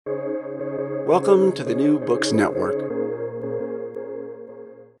Welcome to the New Books Network.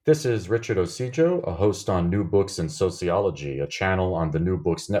 This is Richard Osijo, a host on New Books in Sociology, a channel on the New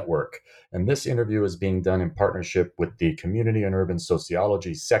Books Network. And this interview is being done in partnership with the Community and Urban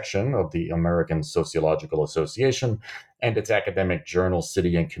Sociology section of the American Sociological Association and its academic journal,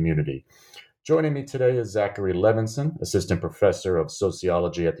 City and Community. Joining me today is Zachary Levenson, Assistant Professor of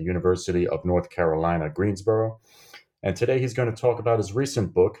Sociology at the University of North Carolina, Greensboro. And today he's going to talk about his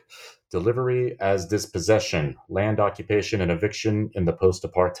recent book, Delivery as Dispossession, Land Occupation and Eviction in the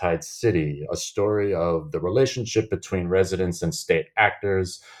Post-Apartheid City, a story of the relationship between residents and state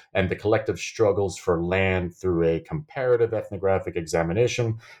actors and the collective struggles for land through a comparative ethnographic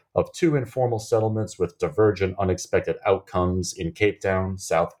examination of two informal settlements with divergent, unexpected outcomes in Cape Town,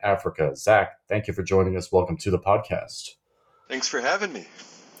 South Africa. Zach, thank you for joining us. Welcome to the podcast. Thanks for having me.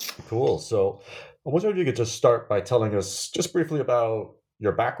 Cool. So I wonder if you could just start by telling us just briefly about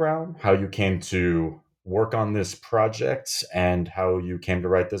your background, how you came to work on this project, and how you came to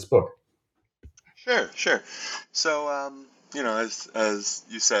write this book. Sure. So, as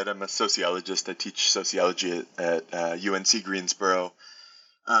you said, I'm a sociologist. I teach sociology at UNC Greensboro.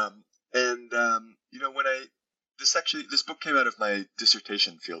 This book came out of my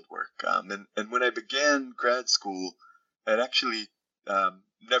dissertation fieldwork. And when I began grad school, I'd actually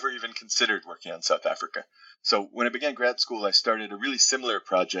never even considered working on South Africa. So when I began grad school, I started a really similar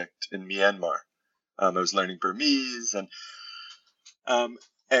project in Myanmar. I was learning Burmese, and I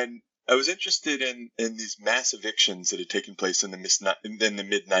was interested in these mass evictions that had taken place in the mid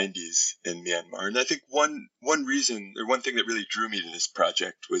 90s in Myanmar. And I think one reason, or one thing that really drew me to this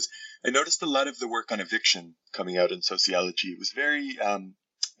project was I noticed a lot of the work on eviction coming out in sociology was very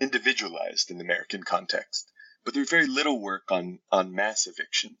individualized in the American context. But there's very little work on mass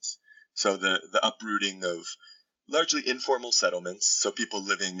evictions. So the uprooting of largely informal settlements, so people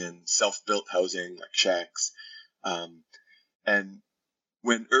living in self-built housing like shacks. And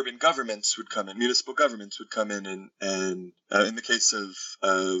when urban governments would come in, municipal governments would come in, and in the case of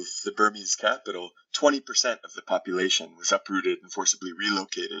the Burmese capital, 20% of the population was uprooted and forcibly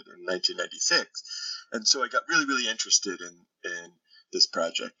relocated in 1996. And so I got really, really interested in this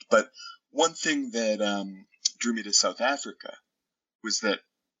project. But one thing that drew me to South Africa was that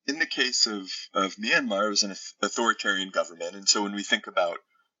in the case of Myanmar, it was an authoritarian government. And so when we think about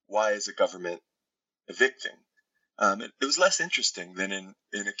why is a government evicting, it was less interesting than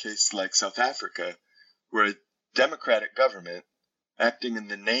in a case like South Africa, where a democratic government acting in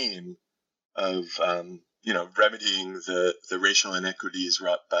the name of remedying the racial inequities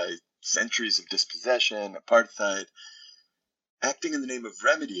wrought by centuries of dispossession, apartheid, acting in the name of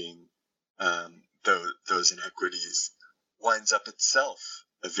remedying those inequities, winds up itself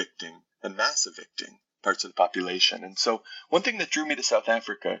evicting and mass evicting parts of the population. And so one thing that drew me to South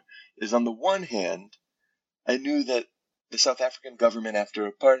Africa is, on the one hand, I knew that the South African government after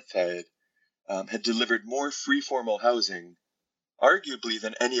apartheid had delivered more free formal housing, arguably,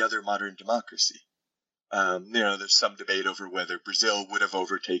 than any other modern democracy. There's some debate over whether Brazil would have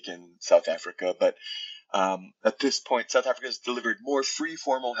overtaken South Africa, but at this point, South Africa has delivered more free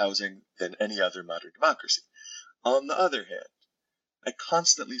formal housing than any other modern democracy. On the other hand, I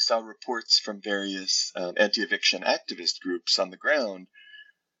constantly saw reports from various anti-eviction activist groups on the ground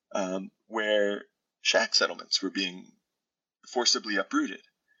where shack settlements were being forcibly uprooted.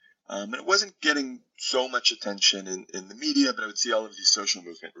 And it wasn't getting so much attention in the media, but I would see all of these social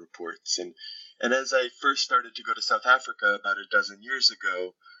movement reports. And as I first started to go to South Africa about a dozen years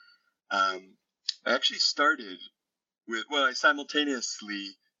ago, I actually started I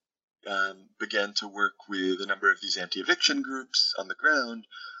simultaneously began to work with a number of these anti-eviction groups on the ground,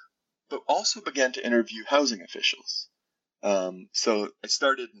 but also began to interview housing officials. So I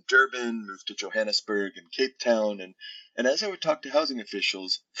started in Durban, moved to Johannesburg and Cape Town, and as I would talk to housing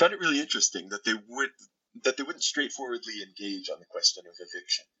officials, I found it really interesting that they wouldn't straightforwardly engage on the question of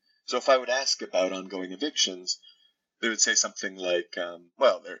eviction. So if I would ask about ongoing evictions, they would say something like,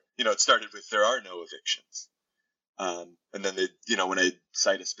 it started with, there are no evictions. And then when I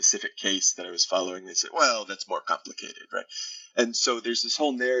cite a specific case that I was following, they say, well, that's more complicated, right? And so there's this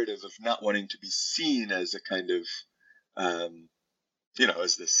whole narrative of not wanting to be seen as a kind of,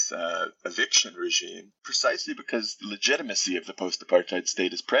 as this eviction regime, precisely because the legitimacy of the post-apartheid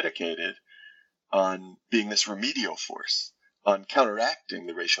state is predicated on being this remedial force, on counteracting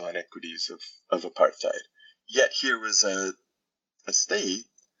the racial inequities of apartheid. Yet here was a state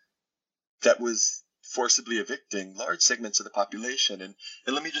that was forcibly evicting large segments of the population. And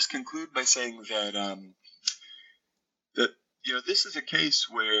let me just conclude by saying that this is a case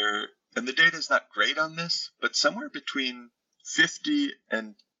where, and the data is not great on this, but somewhere between 50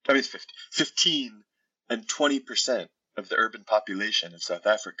 and it's 15 and 20% of the urban population of South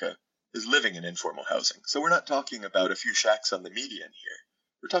Africa is living in informal housing. So we're not talking about a few shacks on the median here.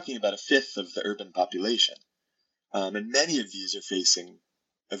 We're talking about a fifth of the urban population. And many of these are facing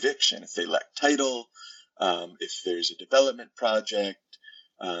eviction if they lack title, if there's a development project.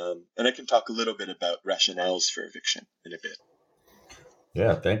 And I can talk a little bit about rationales for eviction in a bit.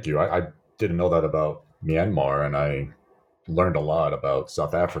 Yeah, thank you. I didn't know that about Myanmar, and I learned a lot about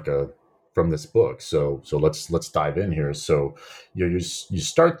South Africa from this book. So let's dive in here. So you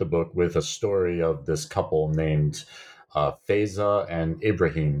start the book with a story of this couple named Faiza and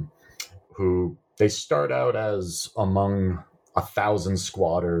Ibrahim, who they start out as among 1,000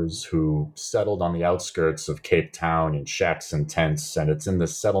 squatters who settled on the outskirts of Cape Town in shacks and tents, and it's in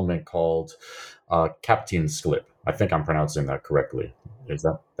this settlement called Kapteinsklip. I think I'm pronouncing that correctly.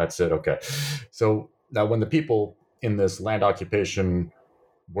 That's it? Okay. So now, when the people in this land occupation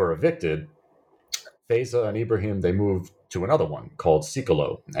were evicted, Faiza and Ibrahim, they moved to another one called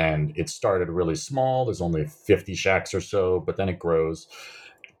Sikolo, and it started really small. There's only 50 shacks or so, but then it grows.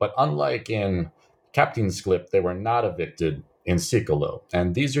 But unlike in Kapteinsklip, they were not evicted in Sikolo.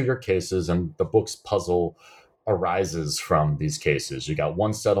 And these are your cases, and the book's puzzle arises from these cases. You got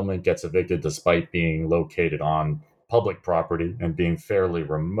one settlement gets evicted despite being located on public property and being fairly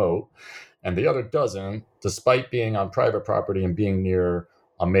remote, and the other doesn't, despite being on private property and being near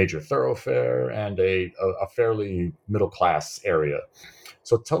a major thoroughfare and a fairly middle class area.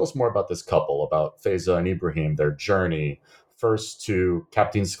 So tell us more about this couple, about Faiza and Ibrahim, their journey first to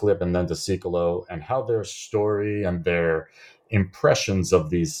Kapteinsklip and then to Sikolo, and how their story and their impressions of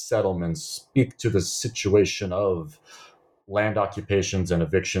these settlements speak to the situation of land occupations and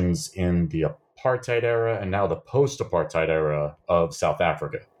evictions in the apartheid era and now the post-apartheid era of South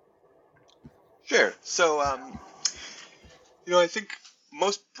Africa. Sure. So, I think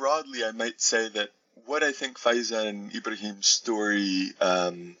most broadly, I might say that what I think Faiza and Ibrahim's story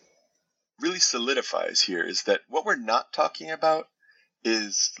really solidifies here is that what we're not talking about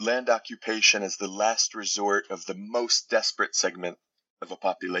is land occupation as the last resort of the most desperate segment of a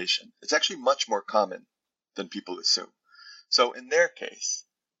population. It's actually much more common than people assume. So in their case,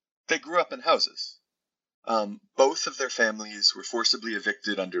 they grew up in houses. Both of their families were forcibly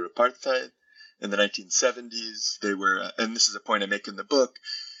evicted under apartheid. In the 1970s, they were, and this is a point I make in the book,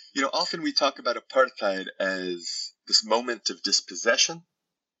 often we talk about apartheid as this moment of dispossession.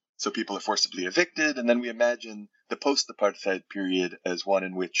 So people are forcibly evicted, and then we imagine the post-apartheid period as one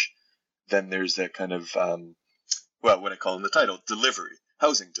in which then there's a kind of, what I call in the title, delivery,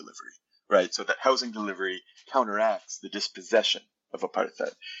 housing delivery, right? So that housing delivery counteracts the dispossession of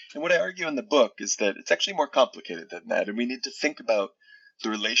apartheid. And what I argue in the book is that it's actually more complicated than that, and we need to think about the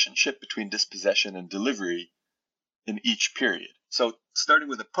relationship between dispossession and delivery in each period. So starting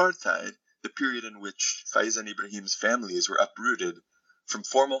with apartheid, the period in which Faiza and Ibrahim's families were uprooted from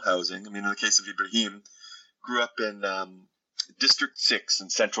formal housing. In the case of Ibrahim, grew up in District 6 in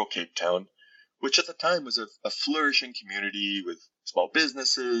central Cape Town, which at the time was a flourishing community with small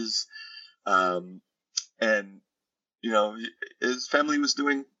businesses. And, his family was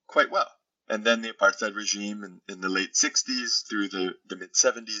doing quite well. And then the apartheid regime in the late 60s through the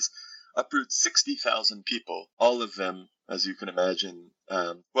mid-70s uprooted 60,000 people, all of them, as you can imagine,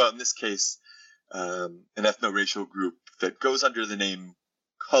 in this case, an ethno-racial group that goes under the name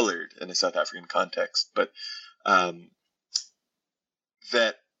colored in a South African context, but that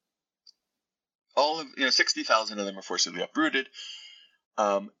all of 60,000 of them are forcibly uprooted,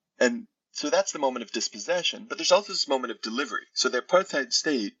 and so that's the moment of dispossession. But there's also this moment of delivery. So the apartheid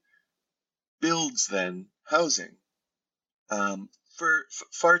state builds then housing for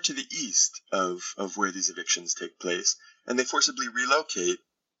far to the east of where these evictions take place, and they forcibly relocate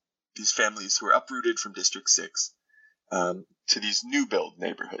these families who are uprooted from District 6 to these new build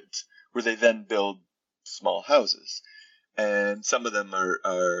neighborhoods, where they then build small houses. And some of them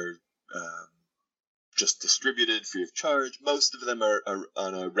are just distributed free of charge. Most of them are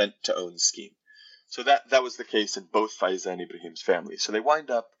on a rent-to-own scheme. So that was the case in both Faiza and Ibrahim's families. So they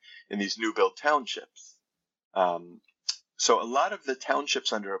wind up in these new build townships. So a lot of the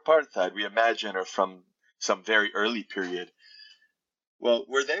townships under apartheid, we imagine, are from some very early period. Well,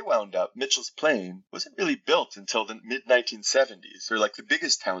 where they wound up, Mitchell's Plain, wasn't really built until the mid-1970s. They're like the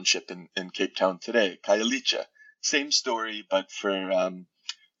biggest township in Cape Town today, Khayelitsha. Same story, but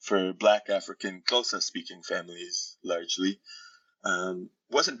for Black African Xhosa-speaking families, largely.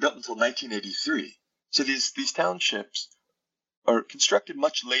 Wasn't built until 1983. So these townships are constructed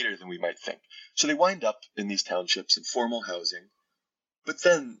much later than we might think. So they wind up in these townships in formal housing, but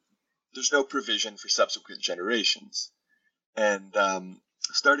then there's no provision for subsequent generations. And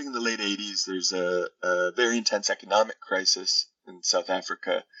starting in the late 80s, there's a very intense economic crisis in South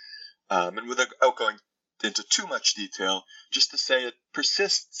Africa. And without going into too much detail, just to say it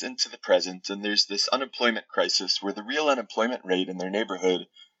persists into the present, and there's this unemployment crisis where the real unemployment rate in their neighborhood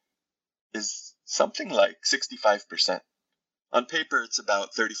is something like 65%. On paper, it's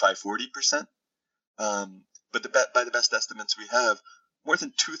about 35-40%. But by the best estimates we have, more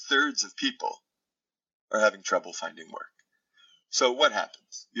than 2/3 of people are having trouble finding work. So what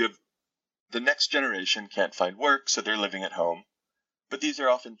happens? You have the next generation can't find work, so they're living at home. But these are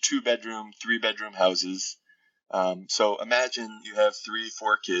often 2-bedroom, 3-bedroom houses. So imagine you have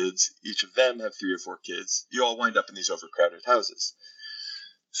 3-4 kids. Each of them have 3 or 4 kids. You all wind up in these overcrowded houses.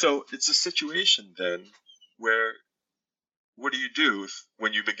 So it's a situation then where what do you do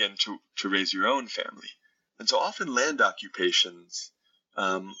when you begin to raise your own family? And so often land occupations,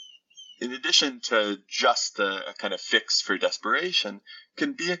 in addition to just a kind of fix for desperation,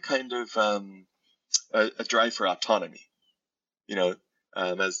 can be a kind of a drive for autonomy.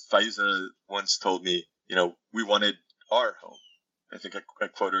 As Faiza once told me, we wanted our home. I think I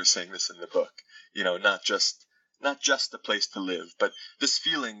quote her saying this in the book. Not just a place to live, but this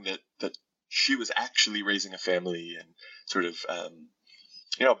feeling that she was actually raising a family and sort of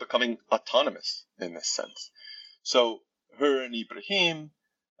becoming autonomous in this sense. So her and Ibrahim,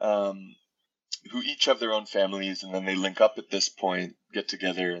 who each have their own families, and then they link up at this point, get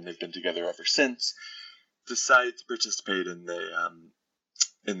together, and they've been together ever since, decide to participate in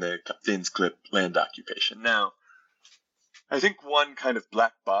the Kapteinsklip land occupation. Now, I think one kind of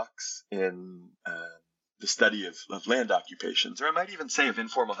black box in the study of land occupations, or I might even say of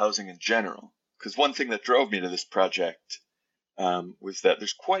informal housing in general, because one thing that drove me to this project was that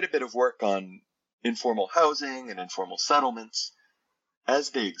there's quite a bit of work on informal housing and informal settlements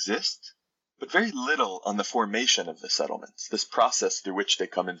as they exist, but very little on the formation of the settlements, this process through which they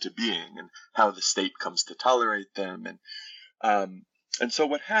come into being and how the state comes to tolerate them. And so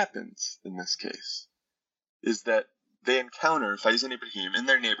what happens in this case is that they encounter, Faiz and Ibrahim, in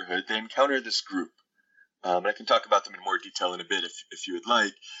their neighborhood, they encounter this group. And I can talk about them in more detail in a bit if you would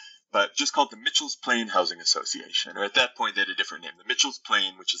like, but just called the Mitchell's Plain Housing Association, or at that point they had a different name, the Mitchell's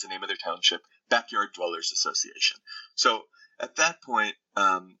Plain, which is the name of their township, Backyard Dwellers Association. So at that point,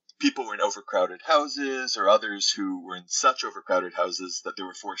 people were in overcrowded houses, or others who were in such overcrowded houses that they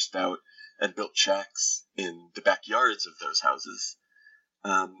were forced out and built shacks in the backyards of those houses,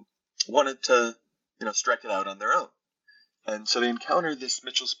 wanted to, strike it out on their own. And so they encountered this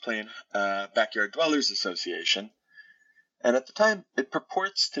Mitchell's Plain Backyard Dwellers Association, and at the time it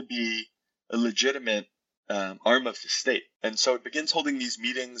purports to be a legitimate arm of the state. And so it begins holding these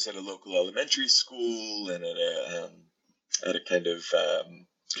meetings at a local elementary school and at a kind of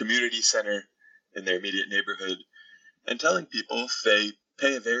community center in their immediate neighborhood, and telling people if they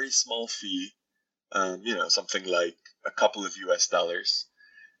pay a very small fee, something like a couple of US dollars,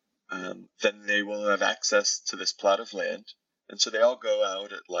 then they will have access to this plot of land. And so they all go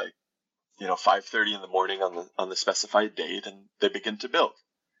out at 5:30 in the morning on the specified date, and they begin to build.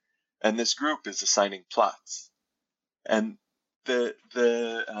 And this group is assigning plots. And this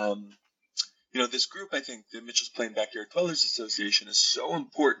group, I think, the Mitchell's Plain Backyard Dwellers Association, is so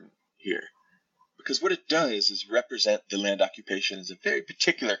important here, because what it does is represent the land occupation as a very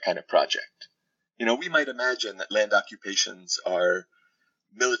particular kind of project. We might imagine that land occupations are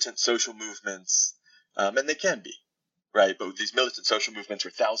militant social movements, and they can be, right? But with these militant social movements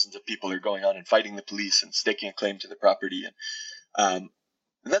where thousands of people are going on and fighting the police and staking a claim to the property, and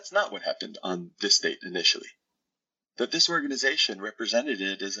that's not what happened on this date initially. That this organization represented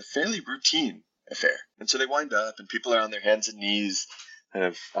it as a fairly routine affair. And so they wind up, and people are on their hands and knees, kind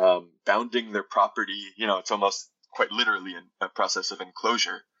of bounding their property. It's almost quite literally a process of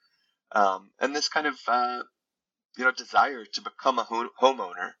enclosure. And this kind of desire to become a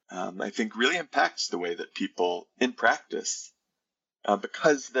homeowner, I think really impacts the way that people in practice,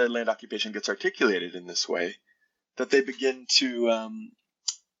 because the land occupation gets articulated in this way, that they begin to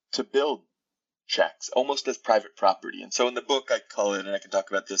build shacks almost as private property. And so in the book I call it, and I can talk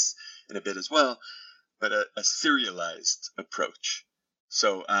about this in a bit as well, but a serialized approach.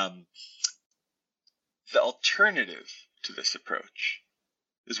 So the alternative to this approach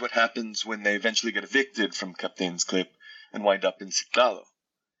is what happens when they eventually get evicted from Kapteinsklip and wind up in Siklalo.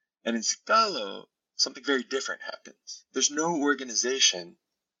 And in Siklalo, something very different happens. There's no organization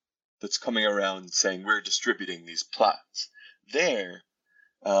that's coming around saying we're distributing these plots. There,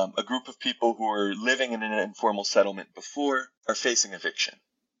 a group of people who are living in an informal settlement before are facing eviction.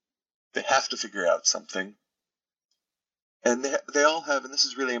 They have to figure out something. And they all have, and this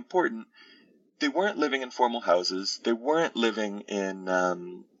is really important, they weren't living in formal houses. They weren't living in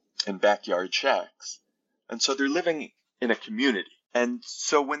backyard shacks. And so they're living in a community. And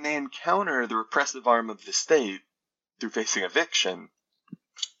so when they encounter the repressive arm of the state through facing eviction,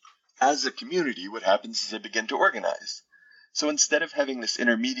 as a community, what happens is they begin to organize. So instead of having this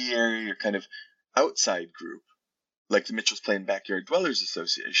intermediary or kind of outside group, like the Mitchell's Plain Backyard Dwellers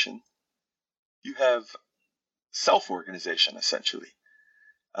Association, you have self-organization, essentially.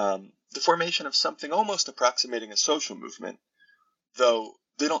 The formation of something almost approximating a social movement, though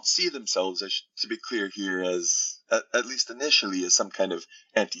they don't see themselves, to be clear here, as, at least initially, as some kind of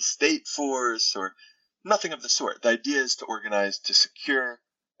anti-state force or nothing of the sort. The idea is to organize to secure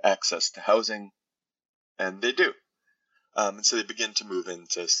access to housing, and they do. And so they begin to move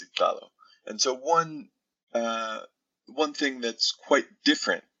into Sigtalo. And so one thing that's quite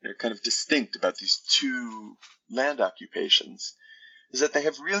different, or kind of distinct about these two land occupations, is that they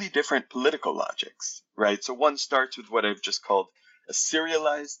have really different political logics, right? So one starts with what I've just called a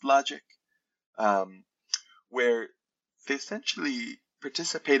serialized logic, where they essentially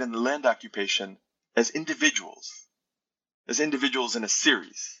participate in the land occupation as individuals in a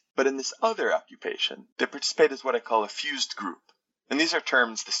series. But in this other occupation, they participate as what I call a fused group. And these are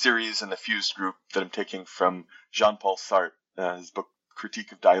terms, the series and the fused group, that I'm taking from Jean-Paul Sartre, his book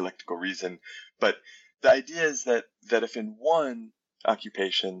Critique of Dialectical Reason. But the idea is that if in one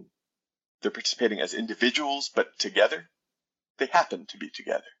occupation they're participating as individuals but together, they happen to be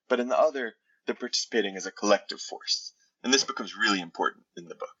together. But in the other, they're participating as a collective force. And this becomes really important in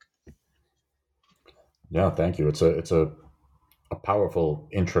the book. Yeah, thank you. It's a powerful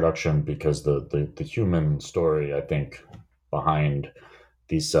introduction, because the human story, I think, behind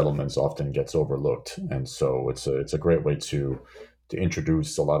these settlements often gets overlooked, and so it's a great way to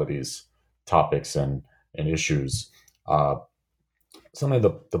introduce a lot of these topics and issues. Something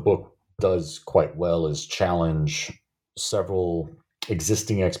the book does quite well is challenge several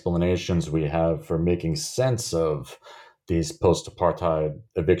existing explanations we have for making sense of these post-apartheid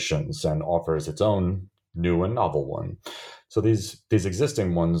evictions, and offers its own new and novel one. So these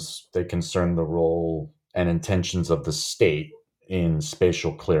existing ones, they concern the role and intentions of the state in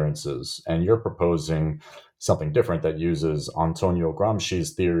spatial clearances, and you're proposing something different that uses Antonio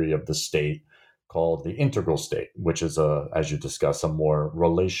Gramsci's theory of the state, called the integral state, which is, as you discuss, a more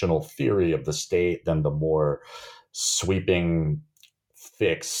relational theory of the state than the more sweeping,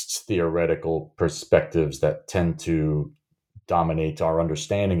 fixed theoretical perspectives that tend to dominate our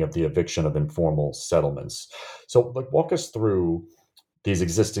understanding of the eviction of informal settlements. So, walk us through these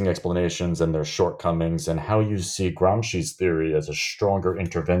existing explanations and their shortcomings, and how you see Gramsci's theory as a stronger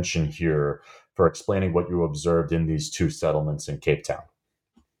intervention here for explaining what you observed in these two settlements in Cape Town.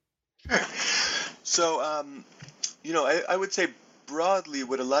 So, I would say broadly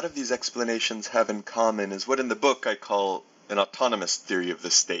what a lot of these explanations have in common is what in the book I call an autonomous theory of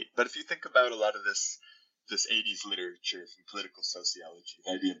the state. But if you think about a lot of this 80s literature from political sociology,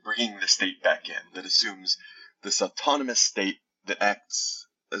 the idea of bringing the state back in, that assumes this autonomous state that acts,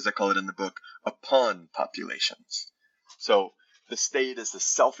 as I call it in the book, upon populations. So the state is a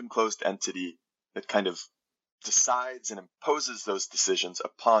self-enclosed entity that kind of decides and imposes those decisions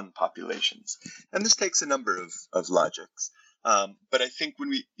upon populations. And this takes a number of logics. But I think when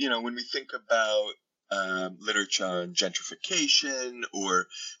we think about literature on gentrification, or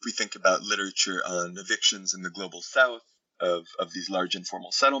if we think about literature on evictions in the global south of these large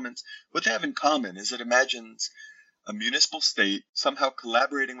informal settlements, what they have in common is it imagines a municipal state somehow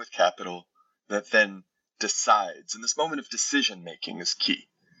collaborating with capital that then decides. And this moment of decision making is key.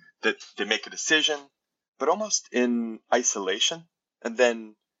 That they make a decision, but almost in isolation, and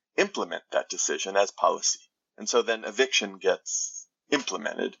then implement that decision as policy. And so then eviction gets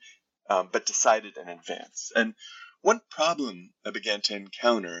implemented, but decided in advance. And one problem I began to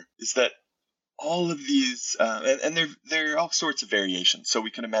encounter is that all of these, and there are all sorts of variations. So we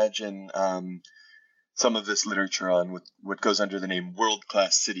can imagine some of this literature on what goes under the name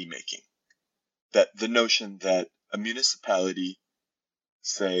world-class city making. That the notion that a municipality,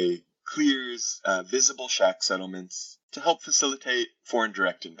 say, clears visible shack settlements to help facilitate foreign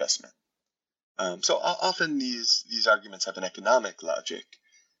direct investment. So often these arguments have an economic logic,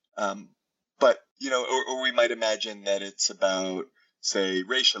 but or we might imagine that it's about, say,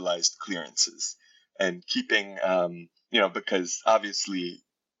 racialized clearances and keeping, because obviously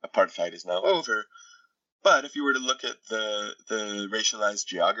apartheid is now over. But if you were to look at the racialized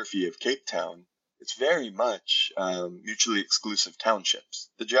geography of Cape Town, it's very much mutually exclusive townships.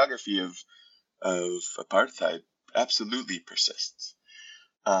 The geography of apartheid absolutely persists.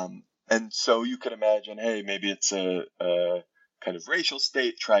 And so you could imagine, hey, maybe it's a kind of racial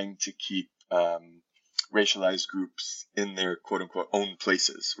state trying to keep racialized groups in their quote-unquote own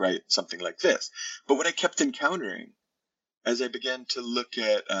places, right? Something like this. But what I kept encountering as I began to look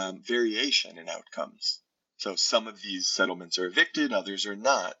at variation in outcomes, so some of these settlements are evicted, others are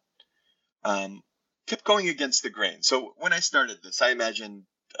not, kept going against the grain. So when I started this, I imagined,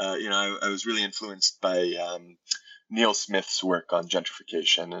 I was really influenced by Neil Smith's work on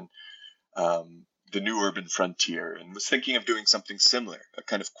gentrification and the new urban frontier, and was thinking of doing something similar, a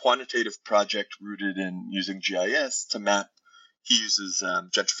kind of quantitative project rooted in using GIS to map. He uses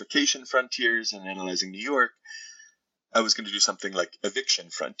gentrification frontiers and analyzing New York. I was going to do something like eviction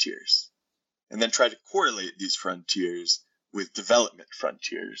frontiers, and then try to correlate these frontiers with development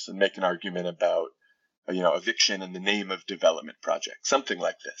frontiers and make an argument about, eviction in the name of development project, something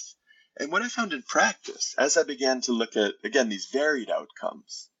like this. And what I found in practice, as I began to look at, again, these varied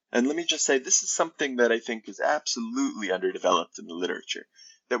outcomes, and let me just say, this is something that I think is absolutely underdeveloped in the literature,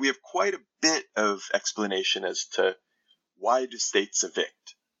 that we have quite a bit of explanation as to why do states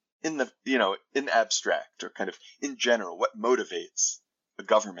evict in the, in abstract or kind of in general, what motivates a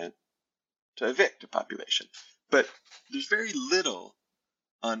government to evict a population. But there's very little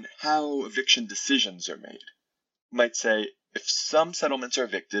on how eviction decisions are made. You might say, if some settlements are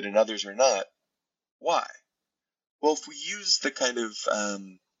evicted and others are not, why? Well, if we use the kind of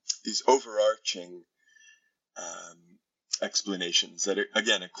these overarching explanations that,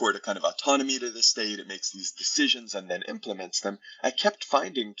 again, accord a kind of autonomy to the state, it makes these decisions and then implements them, I kept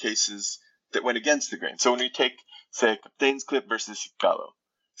finding cases that went against the grain. So when we take, say, Kapteinsklip versus Sikalo,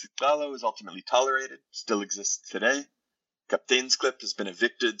 Sikalo is ultimately tolerated, still exists today. Kapteinsklip has been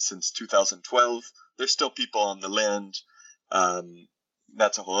evicted since 2012. There's still people on the land.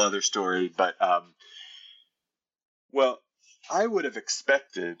 That's a whole other story. But, I would have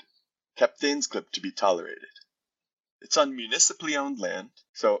expected Kapteinsklip to be tolerated. It's on municipally owned land,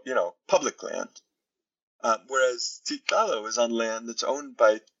 so, public land. Whereas Sikalo is on land that's owned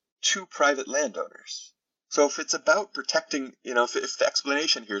by two private landowners. So if it's about protecting, if the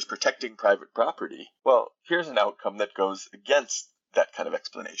explanation here is protecting private property, well, here's an outcome that goes against that kind of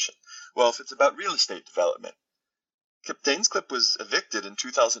explanation. Well, if it's about real estate development, Kapteinsklip was evicted in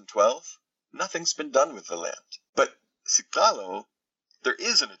 2012. Nothing's been done with the land. But Sikalo, there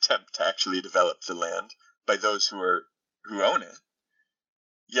is an attempt to actually develop the land by those who own it.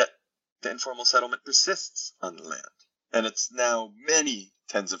 Yet the informal settlement persists on the land, and it's now many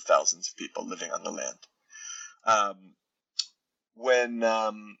tens of thousands of people living on the land. When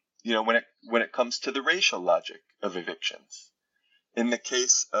it comes to the racial logic of evictions, in the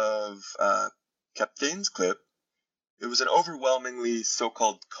case of Kapteinsklip, it was an overwhelmingly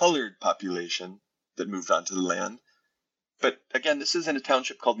so-called colored population that moved onto the land. But again, this is in a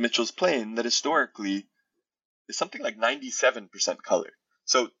township called Mitchell's Plain that historically is something like 97% colored.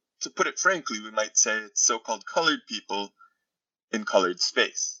 So to put it frankly, we might say it's so-called colored people in colored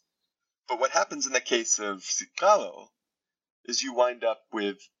space. But what happens in the case of Sikalo is you wind up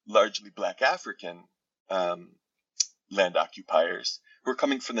with largely black African land occupiers who are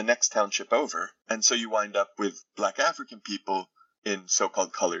coming from the next township over. And so you wind up with black African people in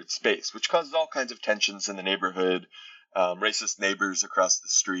so-called colored space, which causes all kinds of tensions in the neighborhood. Racist neighbors across the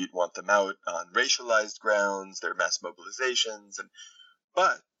street want them out on racialized grounds. There are mass mobilizations.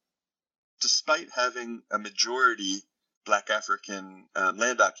 But despite having a majority black African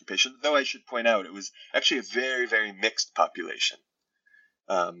land occupation, though I should point out it was actually a very, very mixed population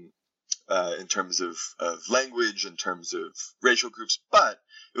in terms of language, in terms of racial groups, but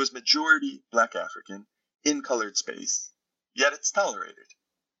it was majority black African in colored space, yet it's tolerated.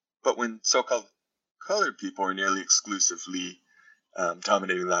 But when so-called colored people are nearly exclusively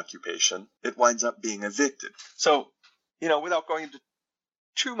dominating the occupation, it winds up being evicted. So, without going into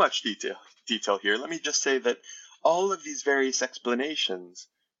too much detail here, let me just say that all of these various explanations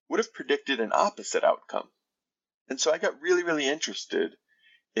would have predicted an opposite outcome. And so I got really, really interested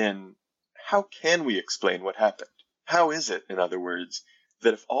in how can we explain what happened? How is it, in other words,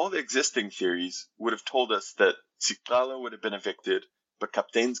 that if all the existing theories would have told us that Sikalo would have been evicted, but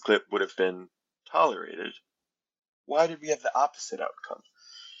Kapteinsklip would have been tolerated, why did we have the opposite outcome?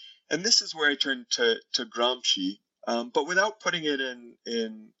 And this is where I turn to Gramsci, but without putting it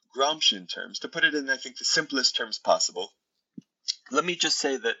in Gramscian terms, to put it in, I think, the simplest terms possible, let me just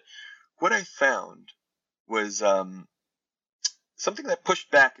say that what I found was something that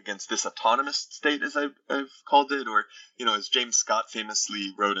pushed back against this autonomous state, as I've called it, or, as James Scott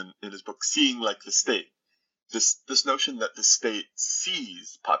famously wrote in his book, Seeing Like the State. This notion that the state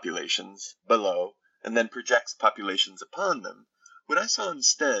sees populations below and then projects populations upon them. What I saw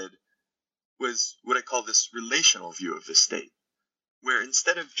instead was what I call this relational view of the state, where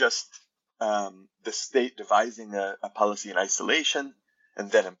instead of just the state devising a policy in isolation and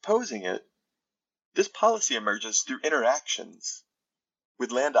then imposing it, this policy emerges through interactions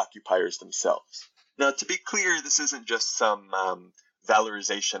with land occupiers themselves. Now, to be clear, this isn't just some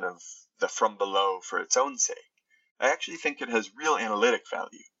valorization of the from below for its own sake. I actually think it has real analytic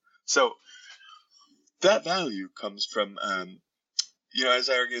value. So that value comes from, as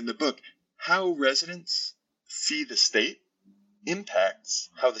I argue in the book, how residents see the state impacts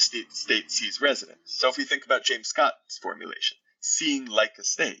how the state sees residents. So if we think about James Scott's formulation, seeing like a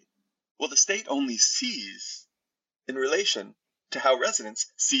state, well, the state only sees in relation to how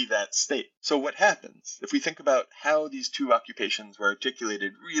residents see that state. So what happens if we think about how these two occupations were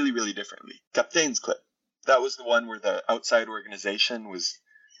articulated really, really differently? Captain's Clip, that was the one where the outside organization was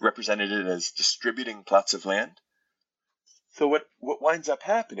represented as distributing plots of land. So what winds up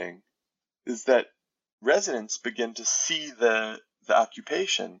happening is that residents begin to see the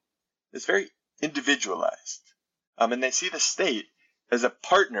occupation as very individualized. And they see the state as a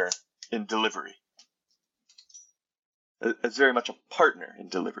partner in delivery. As very much a partner in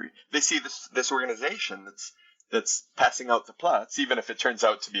delivery. They see this organization that's passing out the plots, even if it turns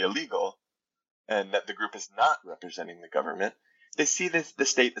out to be illegal, and that the group is not representing the government. They see the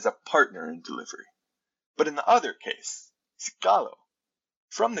state as a partner in delivery. But in the other case, Sigalo,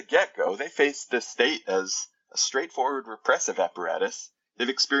 from the get-go, they face the state as a straightforward repressive apparatus. They've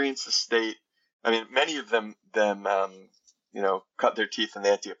experienced the state. I mean, many of them cut their teeth in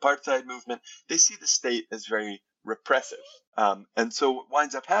the anti-apartheid movement. They see the state as very repressive. And so what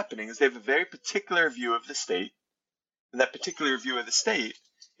winds up happening is they have a very particular view of the state, and that particular view of the state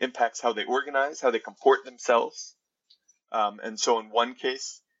impacts how they organize, how they comport themselves. And so in one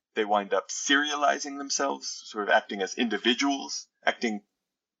case, they wind up serializing themselves, sort of acting as individuals, acting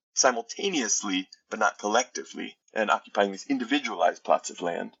simultaneously but not collectively, and occupying these individualized plots of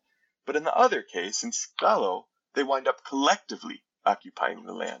land. But in the other case, in Sigalo, they wind up collectively occupying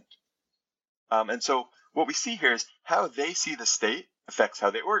the land. And so what we see here is how they see the state affects how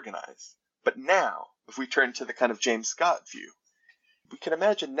they organize. But now, if we turn to the kind of James Scott view, we can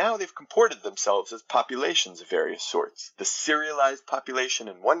imagine now they've comported themselves as populations of various sorts. The serialized population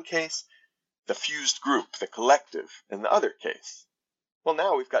in one case, the fused group, the collective, in the other case. Well,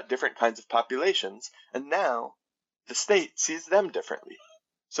 now we've got different kinds of populations, and now the state sees them differently.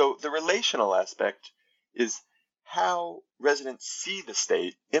 So the relational aspect is how residents see the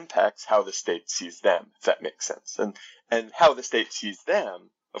state impacts how the state sees them, if that makes sense. And how the state sees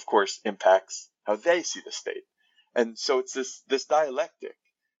them, of course, impacts how they see the state. And so it's this dialectic,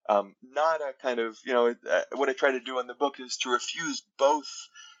 not a kind of, what I try to do in the book is to refuse both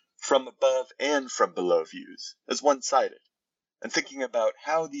from above and from below views as one-sided. And thinking about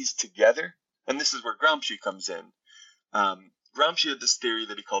how these together, and this is where Gramsci comes in. Gramsci had this theory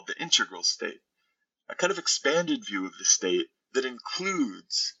that he called the integral state, a kind of expanded view of the state that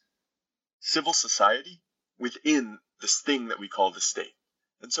includes civil society within this thing that we call the state.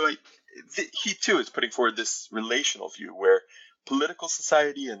 And so he too is putting forward this relational view where political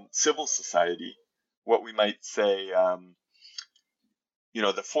society and civil society, what we might say,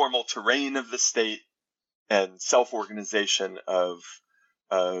 the formal terrain of the state and self-organization of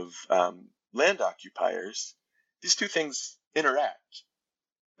land occupiers, these two things interact.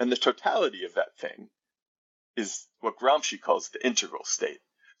 And the totality of that thing is what Gramsci calls the integral state.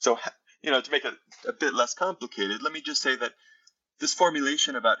 So, to make it a bit less complicated, let me just say that this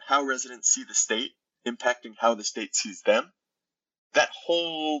formulation about how residents see the state impacting how the state sees them, that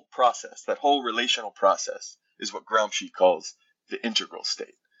whole process, that whole relational process is what Gramsci calls the integral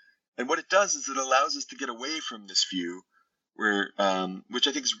state. And what it does is it allows us to get away from this view where, which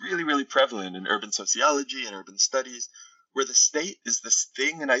I think is really, really prevalent in urban sociology and urban studies, where the state is this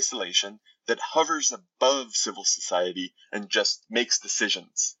thing in isolation that hovers above civil society and just makes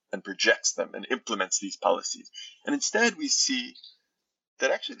decisions and projects them and implements these policies. And instead we see that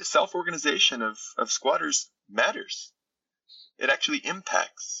actually the self-organization of squatters matters. It actually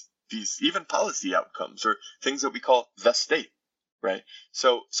impacts these even policy outcomes or things that we call the state, right?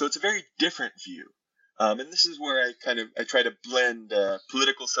 So it's a very different view. And this is where I try to blend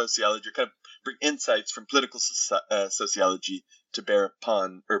political sociology, or kind of bring insights from political sociology to bear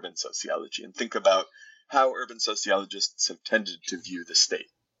upon urban sociology, and think about how urban sociologists have tended to view the state.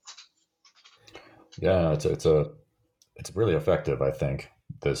 Yeah, it's really effective, I think.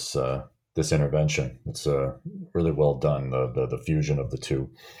 This intervention, it's really well done. The fusion of the two.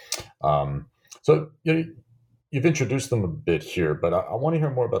 So you've introduced them a bit here, but I want to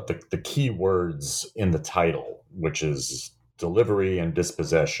hear more about the key words in the title, which is delivery and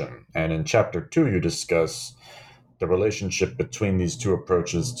dispossession. And in chapter 2, you discuss the relationship between these two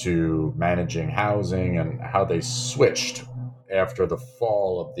approaches to managing housing and how they switched after the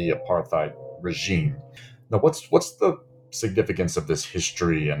fall of the apartheid regime. Now, what's the significance of this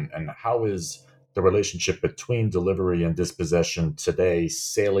history, and how is the relationship between delivery and dispossession today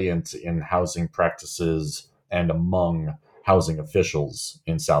salient in housing practices and among housing officials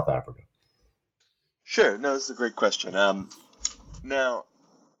in South Africa? Sure. No, this is a great question. Now,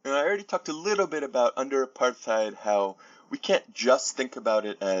 I already talked a little bit about under apartheid how we can't just think about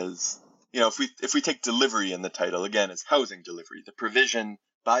it as, if we take delivery in the title again as housing delivery, the provision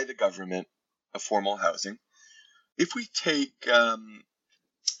by the government of formal housing. If we take,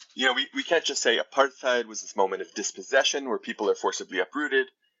 we can't just say apartheid was this moment of dispossession where people are forcibly uprooted,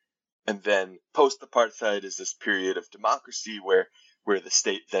 and then post-apartheid is this period of democracy where the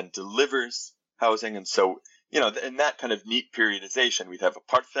state then delivers housing. And so, in that kind of neat periodization, we'd have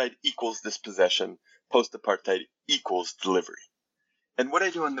apartheid equals dispossession, post-apartheid equals delivery. And what I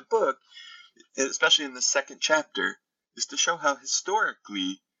do in the book, especially in the second chapter, is to show how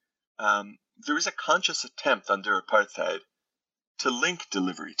historically there was a conscious attempt under apartheid to link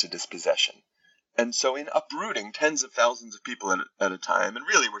delivery to dispossession. And so in uprooting tens of thousands of people at a time, and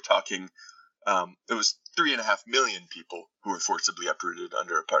really we're talking, it was 3.5 million people who were forcibly uprooted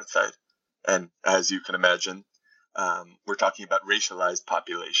under apartheid. And as you can imagine, we're talking about racialized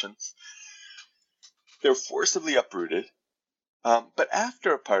populations. They're forcibly uprooted, but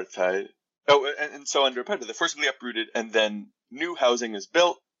after apartheid, and so under apartheid, they're forcibly uprooted, and then new housing is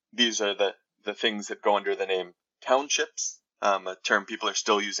built. These are the things that go under the name townships, a term people are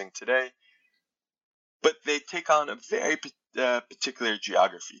still using today. But they take on a very particular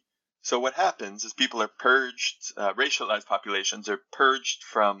geography. So what happens is people are purged, racialized populations are purged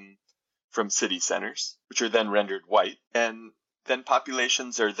from city centers, which are then rendered white, and then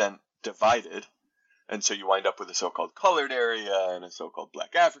populations are then divided. And so you wind up with a so-called colored area and a so-called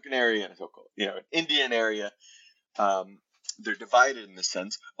black African area and a so-called, an Indian area. They're divided in this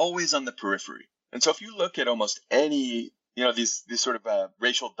sense, always on the periphery. And so if you look at almost any, these sort of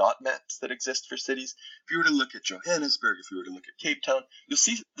racial dot maps that exist for cities, if you were to look at Johannesburg, if you were to look at Cape Town, you'll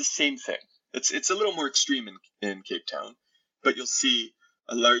see the same thing. It's a little more extreme in Cape Town, but you'll see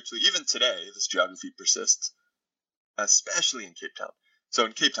largely, even today, this geography persists, especially in Cape Town. So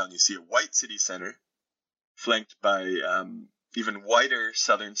in Cape Town, you see a white city center flanked by even whiter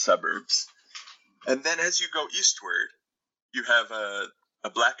southern suburbs. And then as you go eastward, you have a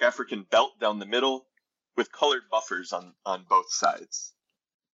black African belt down the middle with colored buffers on both sides.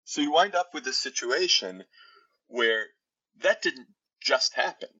 So you wind up with a situation where that didn't just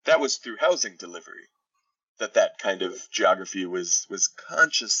happen. That was through housing delivery that kind of geography was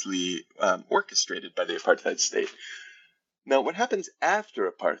consciously orchestrated by the apartheid state. Now, what happens after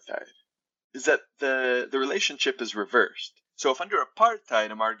apartheid is that the relationship is reversed. So if under apartheid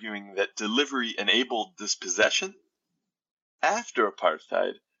I'm arguing that delivery enabled dispossession, after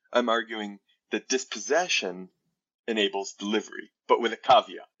apartheid I'm arguing that dispossession enables delivery, but with a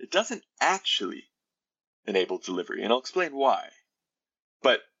caveat. It doesn't actually enable delivery, and I'll explain why.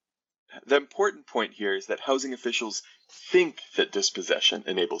 But the important point here is that housing officials think that dispossession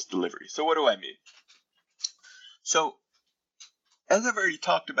enables delivery. So what do I mean? So, as I've already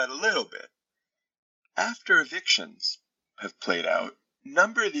talked about a little bit, after evictions have played out, a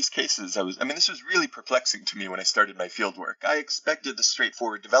number of these cases, this was really perplexing to me when I started my fieldwork. I expected the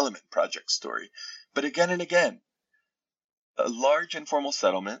straightforward development project story, but again and again, a large informal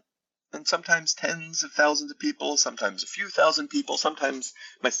settlement, and sometimes tens of thousands of people, sometimes a few thousand people, sometimes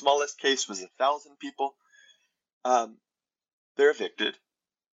my smallest case was 1,000 people. They're evicted.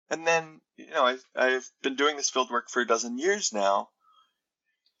 And then, I've been doing this fieldwork for a dozen years now.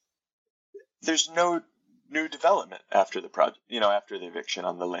 There's no new development after the project, after the eviction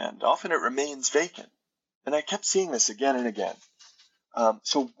on the land. Often it remains vacant. And I kept seeing this again and again.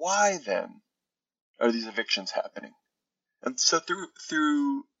 So why then are these evictions happening? And so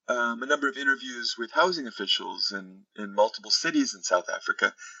through a number of interviews with housing officials in multiple cities in South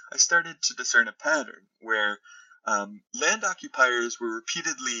Africa, I started to discern a pattern where land occupiers were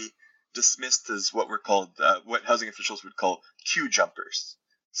repeatedly dismissed as what housing officials would call queue jumpers.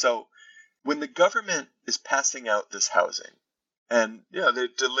 So when the government is passing out this housing, and they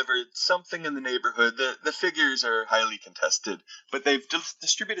delivered something in the neighborhood, the figures are highly contested, but they've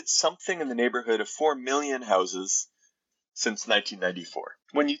distributed something in the neighborhood of 4 million houses since 1994.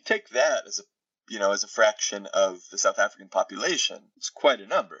 When you take that as a fraction of the South African population, it's quite a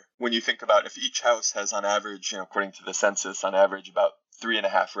number. When you think about if each house has on average, according to the census, on average about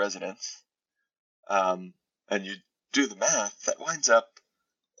 3.5 residents, and you do the math, that winds up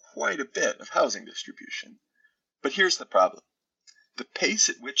quite a bit of housing distribution. But here's the problem. The pace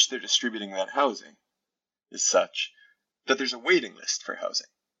at which they're distributing that housing is such that there's a waiting list for housing.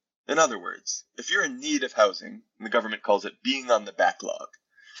 In other words, if you're in need of housing, and the government calls it being on the backlog,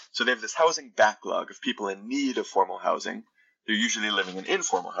 so they have this housing backlog of people in need of formal housing. They're usually living in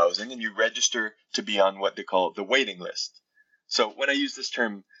informal housing, and you register to be on what they call the waiting list. So when I use this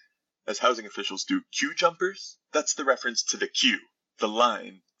term, as housing officials do, queue jumpers, that's the reference to the queue, the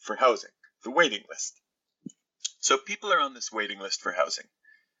line for housing, the waiting list. So people are on this waiting list for housing.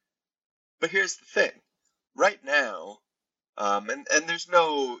 But here's the thing. Right now, and there's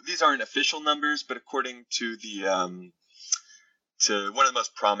no, these aren't official numbers, but according to the to one of the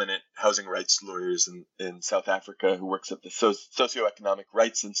most prominent housing rights lawyers in South Africa, who works at the Socioeconomic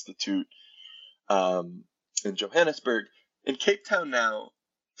Rights Institute in Johannesburg, in Cape Town now,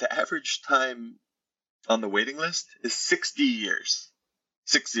 the average time on the waiting list is 60 years.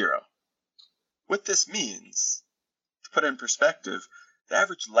 60. What this means, to put it in perspective, the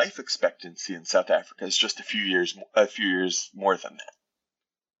average life expectancy in South Africa is just a few years more than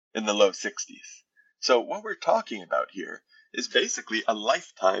that, in the low 60s. So what we're talking about here is basically a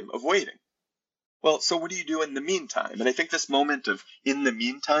lifetime of waiting. Well, so what do you do in the meantime? And I think this moment of in the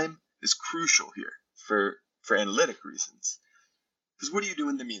meantime is crucial here for analytic reasons. Because what do you do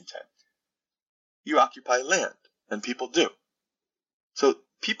in the meantime? You occupy land, and people do. So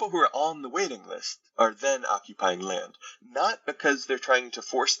people who are on the waiting list are then occupying land, not because they're trying to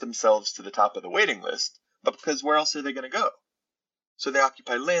force themselves to the top of the waiting list, but because where else are they going to go? So they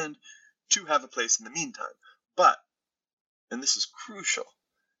occupy land to have a place in the meantime. But, and this is crucial,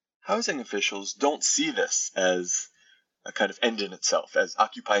 housing officials don't see this as a kind of end in itself, as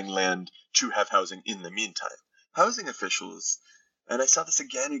occupying land to have housing in the meantime. Housing officials, and I saw this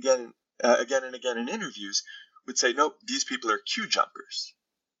again and again in interviews, would say, nope, these people are queue jumpers.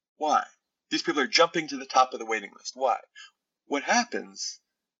 Why? These people are jumping to the top of the waiting list. Why? What happens,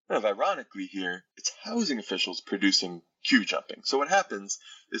 kind of ironically here, it's housing officials producing queue jumping. So what happens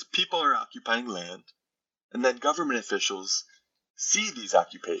is people are occupying land, and then government officials see these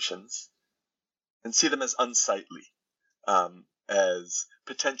occupations and see them as unsightly, as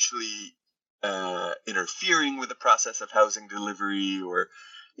potentially interfering with the process of housing delivery, or,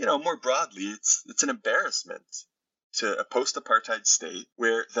 more broadly, it's an embarrassment to a post-apartheid state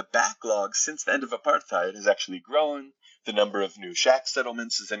where the backlog since the end of apartheid has actually grown. The number of new shack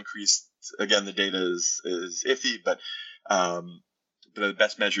settlements has increased. Again, the data is iffy, but the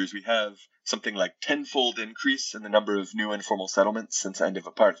best measures we have, something like tenfold increase in the number of new informal settlements since the end of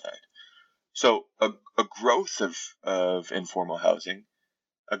apartheid. So a growth of informal housing,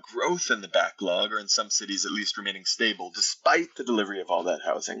 a growth in the backlog, or in some cities at least remaining stable despite the delivery of all that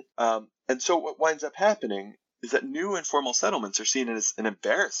housing. And so what winds up happening is that new informal settlements are seen as an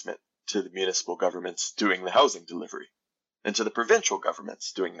embarrassment to the municipal governments doing the housing delivery, and to the provincial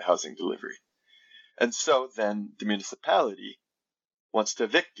governments doing the housing delivery. And so then the municipality wants to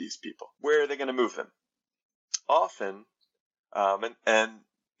evict these people. Where are they going to move them? Often, and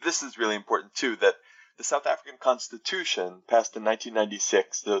this is really important too, that the South African Constitution, passed in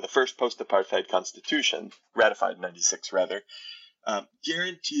 1996, the first post-apartheid constitution, ratified in 96 rather,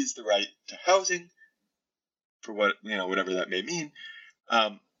 guarantees the right to housing, for whatever that may mean,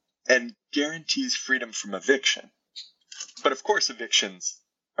 and guarantees freedom from eviction. But of course, evictions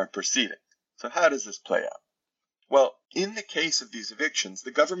are proceeding. So how does this play out? Well, in the case of these evictions,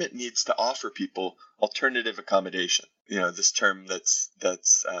 the government needs to offer people alternative accommodation. This term that's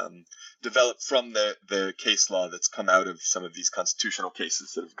developed from the case law that's come out of some of these constitutional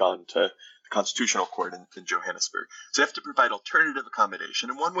cases that have gone to the Constitutional Court in Johannesburg. So you have to provide alternative accommodation.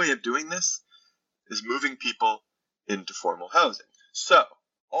 And one way of doing this is moving people into formal housing. So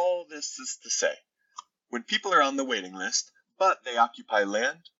all this is to say, when people are on the waiting list, but they occupy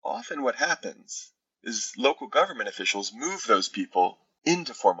land, often what happens is local government officials move those people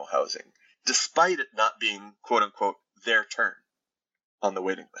into formal housing, despite it not being, quote unquote, their turn on the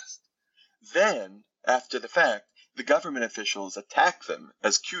waiting list. Then, after the fact, the government officials attack them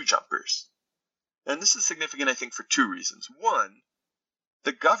as queue jumpers. And this is significant, I think, for two reasons. One,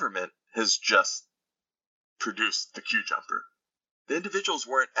 the government has just produced the queue jumper. The individuals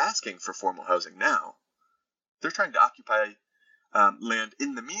weren't asking for formal housing now. They're trying to occupy land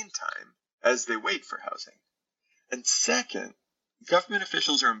in the meantime as they wait for housing. And second, government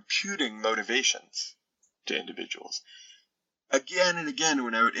officials are imputing motivations to individuals. Again and again,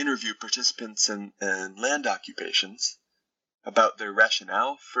 when I would interview participants in land occupations about their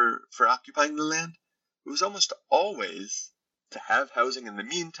rationale for occupying the land, it was almost always to have housing in the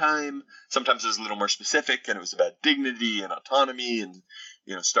meantime. Sometimes it was a little more specific, and it was about dignity and autonomy and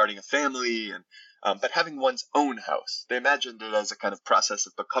starting a family. And but having one's own house. They imagined it as a kind of process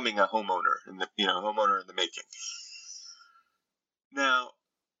of becoming a homeowner, homeowner in the making. Now,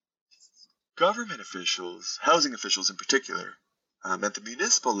 government officials, housing officials in particular, at the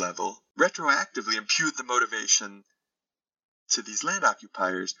municipal level, retroactively imputed the motivation to these land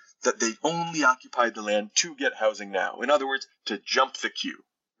occupiers that they only occupied the land to get housing now. In other words, to jump the queue.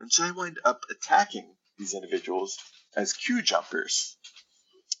 And so they wind up attacking these individuals as queue jumpers.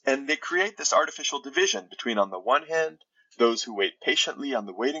 And they create this artificial division between, on the one hand, those who wait patiently on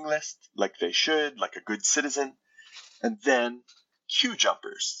the waiting list, like they should, like a good citizen, and then queue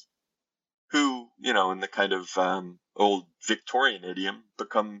jumpers, who, in the kind of old Victorian idiom,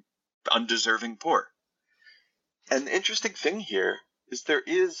 become undeserving poor. And the interesting thing here is there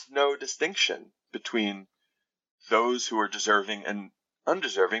is no distinction between those who are deserving and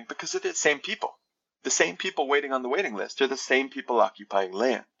undeserving, because it is the same people. The same people waiting on the waiting list are the same people occupying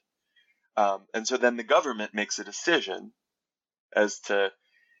land. And so then the government makes a decision as to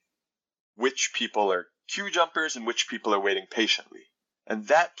which people are queue jumpers and which people are waiting patiently. And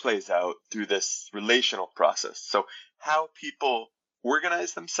that plays out through this relational process. So how people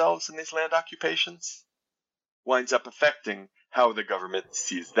organize themselves in these land occupations winds up affecting how the government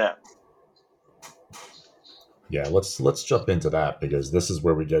sees them. Yeah, let's jump into that, because this is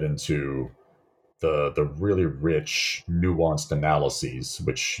where we get into the really rich, nuanced analyses,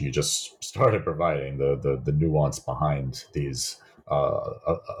 which you just started providing, the nuance behind these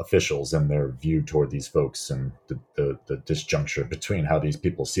officials and their view toward these folks, and the disjuncture between how these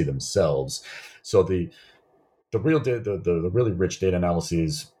people see themselves. So the really rich data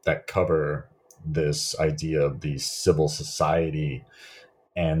analyses that cover this idea of the civil society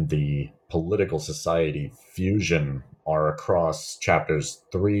and the political society fusion are across chapters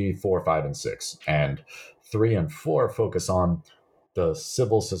 3, 4, 5, and 6. And 3 and 4 focus on the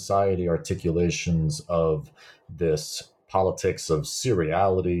civil society articulations of this politics of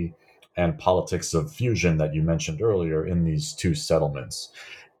seriality and politics of fusion that you mentioned earlier in these two settlements.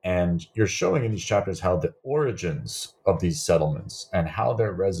 And you're showing in these chapters how the origins of these settlements and how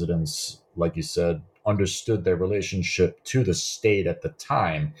their residents, like you said, understood their relationship to the state at the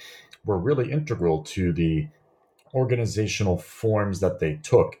time were really integral to the organizational forms that they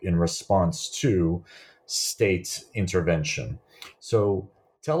took in response to state intervention. So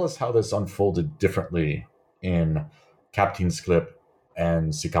tell us how this unfolded differently in Captain's Clip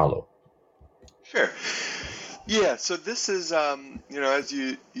and Sikalo. Sure. Yeah, so this is, as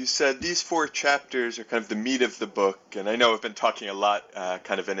you said, these 4 chapters are kind of the meat of the book. And I know I've been talking a lot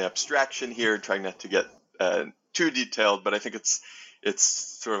kind of in abstraction here, trying not to get too detailed, but I think it's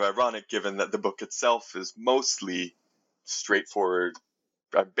sort of ironic given that the book itself is mostly straightforward,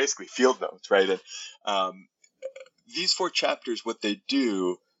 basically field notes, right? And these 4 chapters, what they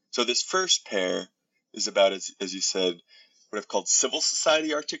do, so this first pair is about, as you said, what I've called civil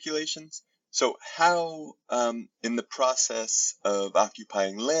society articulations. So how, in the process of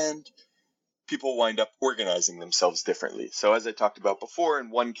occupying land, people wind up organizing themselves differently. So as I talked about before, in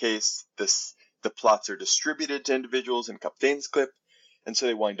one case, the plots are distributed to individuals in Kaptein's Clip, and so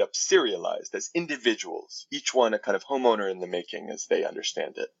they wind up serialized as individuals, each one a kind of homeowner in the making as they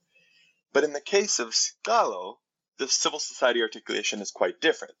understand it. But in the case of Scalo, the civil society articulation is quite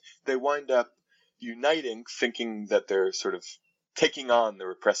different. They wind up uniting, thinking that they're sort of taking on the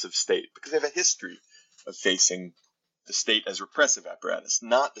repressive state, because they have a history of facing the state as repressive apparatus,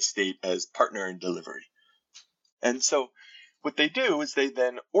 not the state as partner in delivery. And so what they do is they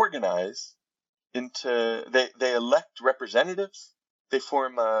then organize into, they elect representatives, they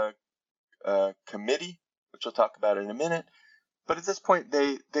form a committee, which I'll talk about in a minute, but at this point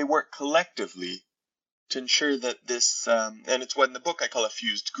they work collectively to ensure that this, and it's what in the book I call a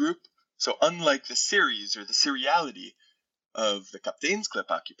fused group. So unlike the series or the seriality of the Kaptein's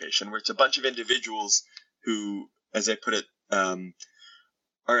Clip occupation, where it's a bunch of individuals who, as I put it,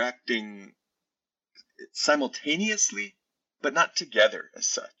 are acting simultaneously, but not together as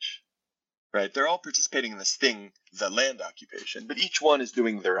such, right? They're all participating in this thing, the land occupation, but each one is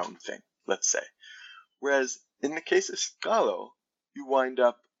doing their own thing, let's say. Whereas in the case of Scalo, you wind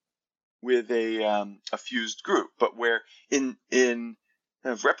up with a fused group, but where in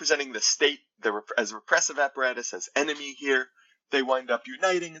kind of representing the state as a repressive apparatus, as enemy here, they wind up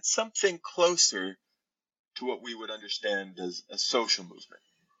uniting. It's something closer to what we would understand as a social movement.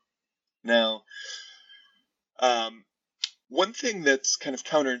 Now, one thing that's kind of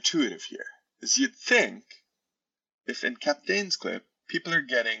counterintuitive here is you'd think if in Kaptein's Clip, people are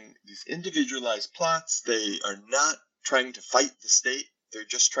getting these individualized plots, they are not trying to fight the state, they're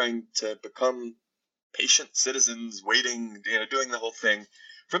just trying to become patient citizens, waiting, doing the whole thing.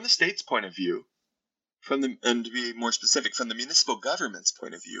 From the state's point of view, and to be more specific, from the municipal government's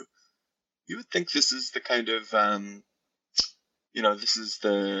point of view, you would think this is the kind of, this is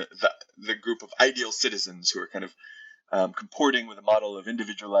the group of ideal citizens who are kind of comporting with a model of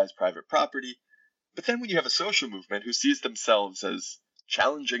individualized private property. But then when you have a social movement who sees themselves as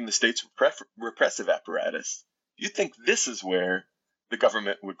challenging the state's repressive apparatus, you think this is where the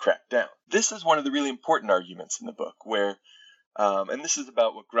government would crack down. This is one of the really important arguments in the book, where, and this is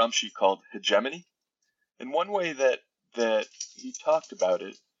about what Gramsci called hegemony. And one way that he talked about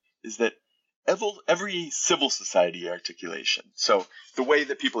it is that every civil society articulation, so the way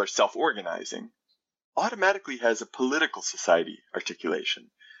that people are self-organizing, automatically has a political society articulation.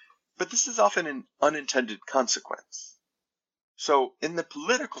 But this is often an unintended consequence. So in the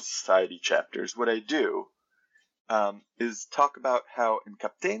political society chapters, what I do is talk about how in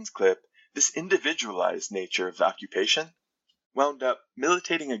Kaptein's clip, this individualized nature of the occupation wound up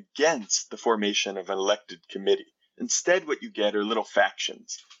militating against the formation of an elected committee. Instead, what you get are little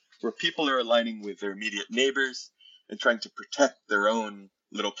factions, where people are aligning with their immediate neighbors and trying to protect their own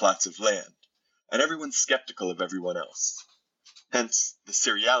little plots of land. And everyone's skeptical of everyone else. Hence, the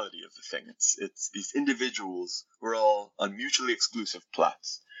seriality of the thing. It's these individuals who are all on mutually exclusive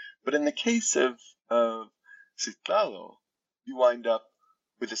plots. But in the case of Citlalo, you wind up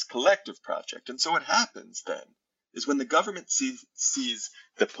with this collective project. And so what happens then is when the government sees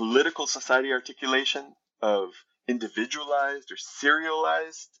the political society articulation of individualized or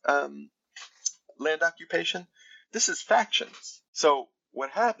serialized land occupation, this is factions. So what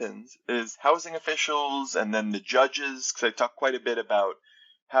happens is housing officials and then the judges, because I talk quite a bit about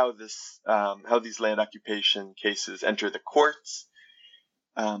how these land occupation cases enter the courts.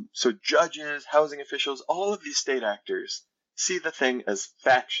 So judges, housing officials, all of these state actors see the thing as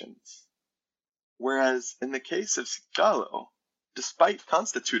factions. Whereas in the case of Citlalo, despite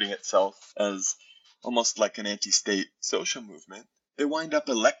constituting itself as almost like an anti-state social movement, they wind up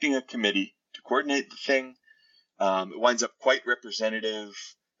electing a committee to coordinate the thing. It winds up quite representative.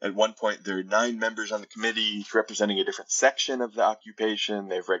 At one point, there are 9 members on the committee, each representing a different section of the occupation.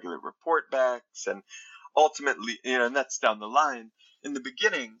 They have regular report backs, and ultimately, and that's down the line. In the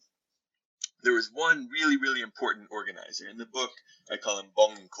beginning, there was one really, really important organizer. In the book, I call him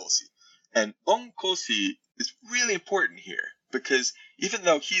Bong Nkosi. And Bong Nkosi is really important here, because even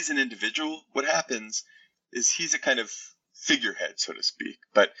though he's an individual, what happens is he's a kind of figurehead, so to speak,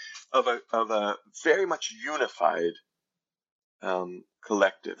 but of a very much unified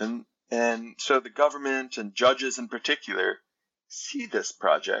collective. And so the government and judges in particular see this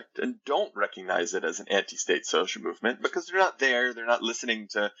project and don't recognize it as an anti-state social movement because they're not there, they're not listening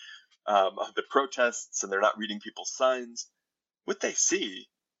to the protests, and they're not reading people's signs. What they see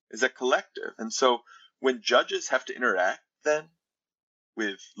is a collective. And so when judges have to interact then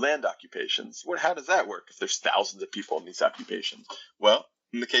with land occupations, how does that work if there's thousands of people in these occupations? Well,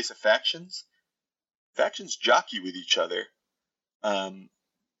 in the case of factions jockey with each other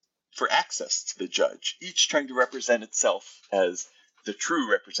for access to the judge, each trying to represent itself as the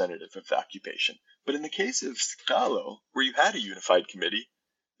true representative of the occupation. But in the case of Citlalo, where you had a unified committee,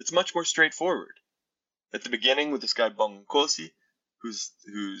 it's much more straightforward. At the beginning, with this guy Bong Nkosi, who's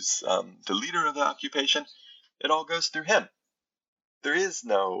the leader of the occupation, it all goes through him. There is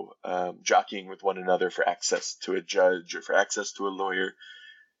no jockeying with one another for access to a judge or for access to a lawyer.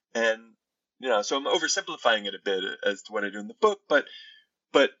 And, so I'm oversimplifying it a bit as to what I do in the book, but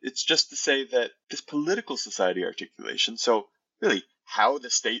it's just to say that this political society articulation, so really how the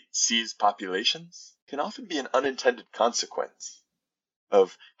state sees populations, can often be an unintended consequence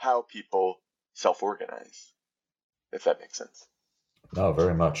of how people self-organize, if that makes sense. No,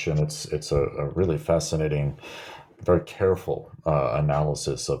 very much. And it's a really fascinating, very careful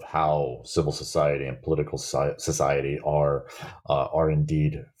analysis of how civil society and political society are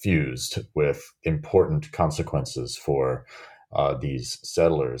indeed fused with important consequences for these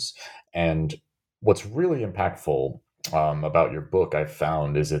settlers. And what's really impactful about your book, I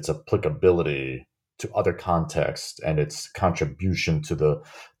found, is its applicability to other contexts and its contribution to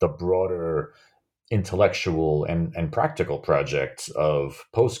the broader intellectual and practical project of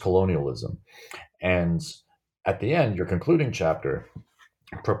post-colonialism. And at the end, your concluding chapter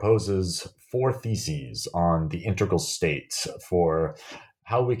proposes 4 theses on the integral state for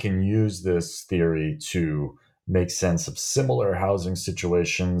how we can use this theory to make sense of similar housing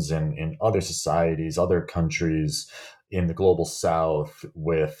situations in other societies, other countries in the global south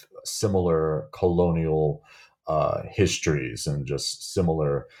with similar colonial histories and just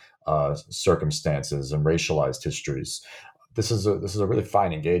similar circumstances and racialized histories. This is a really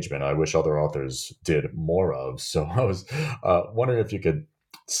fine engagement I wish other authors did more of. So I was wondering if you could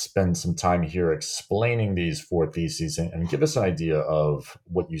spend some time here explaining these four theses and give us an idea of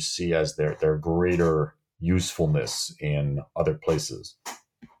what you see as their greater usefulness in other places.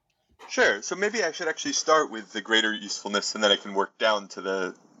 Sure. So maybe I should actually start with the greater usefulness, and then I can work down to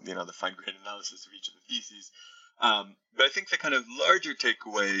the fine-grained analysis of each of the theses. But I think the kind of larger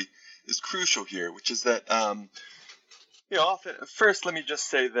takeaway is crucial here, which is that often. First, let me just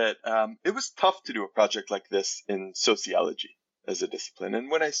say that it was tough to do a project like this in sociology as a discipline,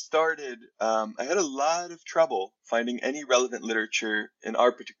 and when I started, I had a lot of trouble finding any relevant literature in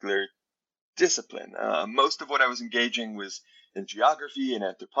our particular discipline. Most of what I was engaging was in geography and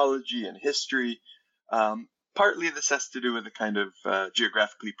anthropology and history. Partly this has to do with the kind of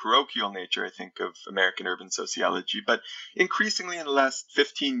geographically parochial nature, I think, of American urban sociology. But increasingly in the last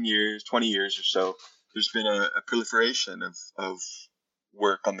 15 years, 20 years or so, there's been a proliferation of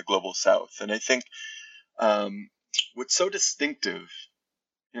work on the global south. And I think what's so distinctive,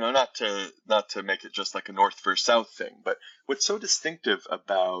 not to make it just like a north versus south thing, but what's so distinctive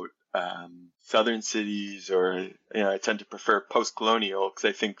about southern cities, or I tend to prefer post-colonial, because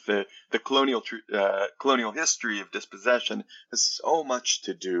I think the colonial history of dispossession has so much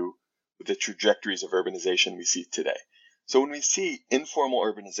to do with the trajectories of urbanization we see today. So when we see informal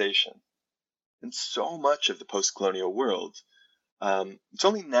urbanization in so much of the post-colonial world, it's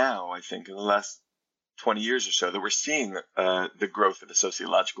only now, I think, in the last 20 years or so, that we're seeing the growth of the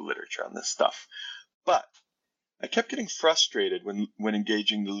sociological literature on this stuff. But I kept getting frustrated when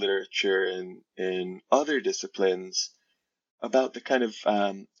engaging the literature in other disciplines about the kind of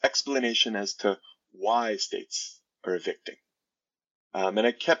explanation as to why states are evicting. And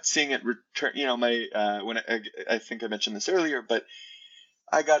I kept seeing it return, I think I mentioned this earlier, but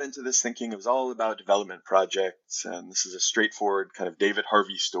I got into this thinking it was all about development projects, and this is a straightforward kind of David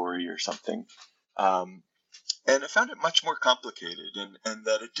Harvey story or something. And I found it much more complicated, and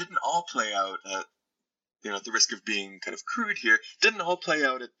that it didn't all play out at the risk of being kind of crude here, didn't all play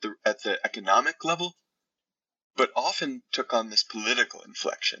out at the economic level, but often took on this political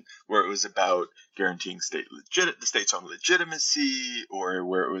inflection, where it was about guaranteeing the state's own legitimacy, or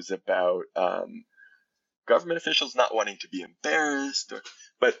where it was about government officials not wanting to be embarrassed,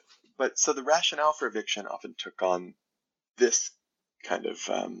 but so the rationale for eviction often took on this kind of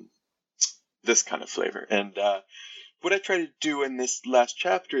flavor. And what I try to do in this last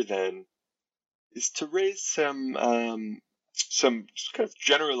chapter then is to raise some kind of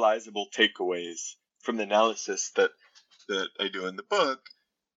generalizable takeaways from the analysis that I do in the book,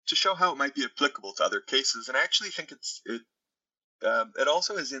 to show how it might be applicable to other cases. And I actually think it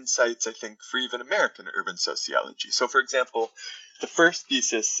also has insights, I think, for even American urban sociology. So, for example, the first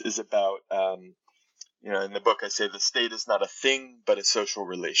thesis is about, in the book I say the state is not a thing, but a social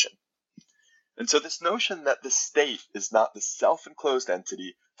relation. And so this notion that the state is not the self-enclosed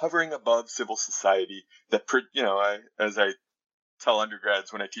entity hovering above civil society that, as I tell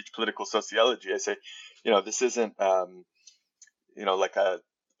undergrads when I teach political sociology, I say, this isn't, like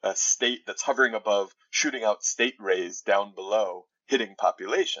a state that's hovering above, shooting out state rays down below, hitting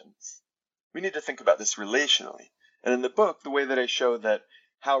populations. We need to think about this relationally. And in the book, the way that I show that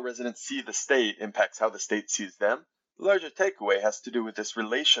how residents see the state impacts how the state sees them, the larger takeaway has to do with this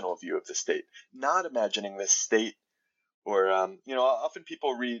relational view of the state, not imagining this state, or, often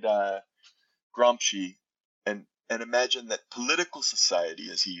people read Gramsci and imagine that political society,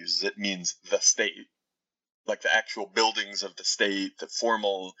 as he uses it, means the state, like the actual buildings of the state, the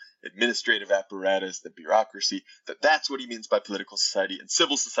formal administrative apparatus, the bureaucracy, that's what he means by political society, and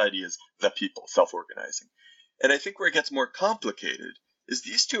civil society is the people, self-organizing. And I think where it gets more complicated is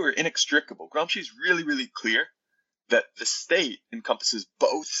these two are inextricable. Gramsci's really, really clear that the state encompasses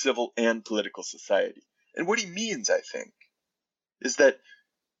both civil and political society. And what he means, I think, is that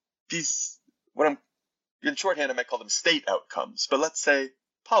these, in shorthand, I might call them state outcomes, but let's say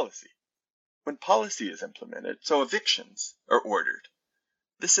policy. When policy is implemented, so evictions are ordered,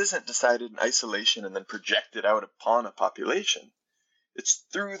 this isn't decided in isolation and then projected out upon a population. It's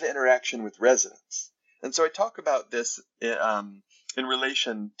through the interaction with residents. And so I talk about this in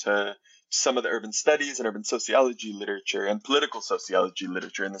relation to some of the urban studies and urban sociology literature and political sociology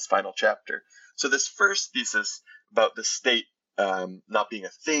literature in this final chapter. So this first thesis about the state not being a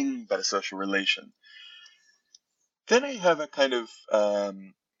thing, but a social relation. Then I have a kind of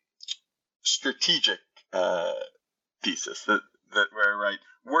strategic thesis that where I write,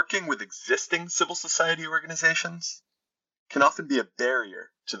 working with existing civil society organizations can often be a barrier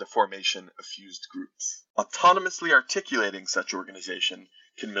to the formation of fused groups. Autonomously articulating such organization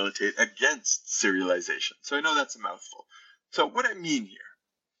can militate against serialization. So I know that's a mouthful. So what I mean here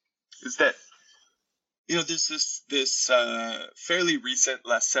is that There's this fairly recent,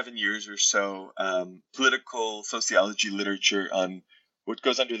 last 7 years or so, political sociology literature on what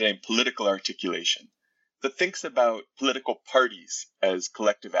goes under the name political articulation that thinks about political parties as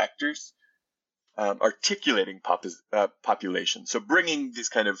collective actors, articulating population. So bringing these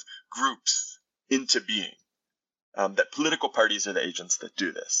kind of groups into being, that political parties are the agents that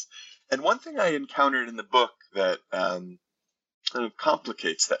do this. And one thing I encountered in the book that kind of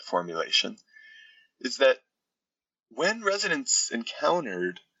complicates that formulation is that when residents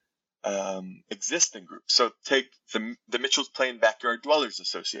encountered existing groups, so take the Mitchell's Plain Backyard Dwellers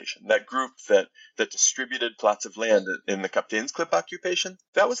Association, that group that distributed plots of land in the Kapteinsklip occupation,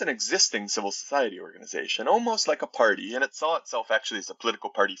 that was an existing civil society organization, almost like a party, and it saw itself actually as a political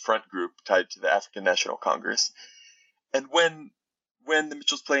party front group tied to the African National Congress. And when the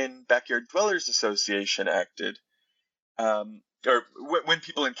Mitchell's Plain Backyard Dwellers Association acted, or when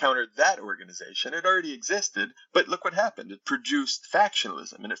people encountered that organization, it already existed, but look what happened. It produced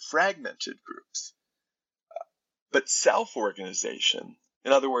factionalism and it fragmented groups. But self-organization,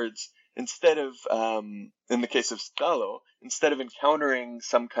 in other words, instead of, in the case of Scalo, instead of encountering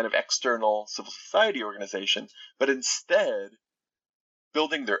some kind of external civil society organization, but instead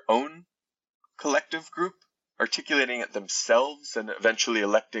building their own collective group, articulating it themselves and eventually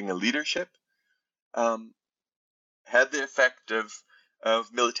electing a leadership, had the effect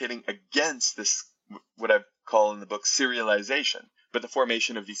of militating against this, what I call in the book, serialization, but the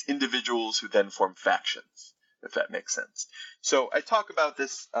formation of these individuals who then form factions, if that makes sense. So I talk about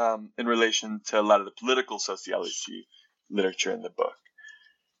this in relation to a lot of the political sociology literature in the book.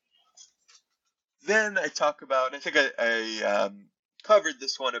 Then I talk about, I think I covered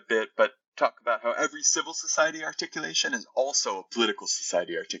this one a bit, but talk about how every civil society articulation is also a political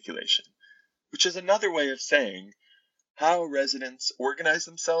society articulation, which is another way of saying how residents organize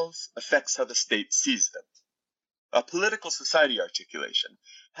themselves affects how the state sees them. A political society articulation,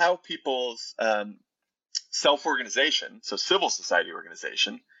 how people's self-organization, so civil society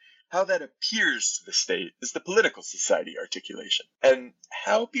organization, how that appears to the state is the political society articulation. And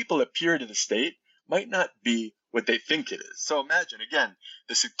how people appear to the state might not be what they think it is. So imagine, again,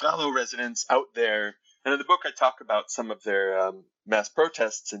 the Sigalo residents out there, and in the book I talk about some of their mass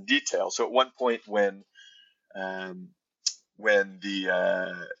protests in detail. So at one point when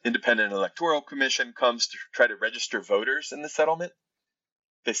the Independent Electoral Commission comes to try to register voters in the settlement,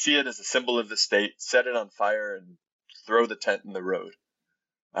 they see it as a symbol of the state, set it on fire, and throw the tent in the road.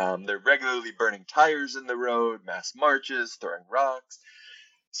 They're regularly burning tires in the road, mass marches, throwing rocks.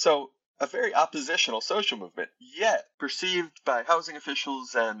 So a very oppositional social movement, yet perceived by housing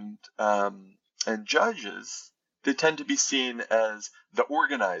officials and judges, they tend to be seen as the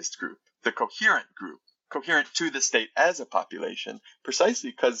organized group, the coherent group, coherent to the state as a population, precisely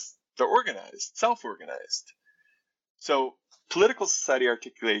because they're organized, self-organized. So political society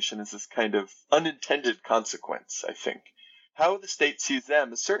articulation is this kind of unintended consequence, I think. How the state sees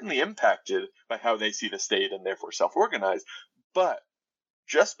them is certainly impacted by how they see the state and therefore self-organize, but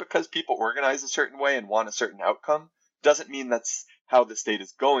just because people organize a certain way and want a certain outcome doesn't mean that's how the state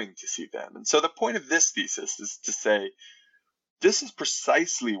is going to see them. And so the point of this thesis is to say, this is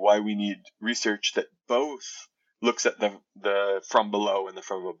precisely why we need research that both looks at the from below and the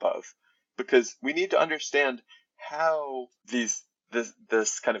from above, because we need to understand how this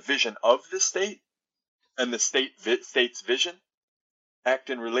kind of vision of the state and the state's vision act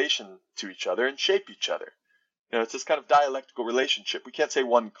in relation to each other and shape each other. It's this kind of dialectical relationship. We can't say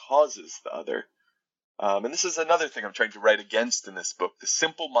one causes the other. And this is another thing I'm trying to write against in this book, the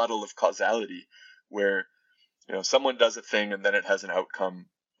simple model of causality where someone does a thing and then it has an outcome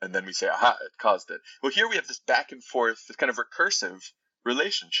and then we say, aha, it caused it. Well, here we have this back and forth, this kind of recursive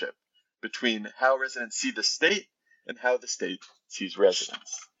relationship between how residents see the state and how the state sees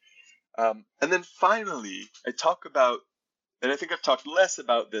residents. And then finally, I talk about, and I think I've talked less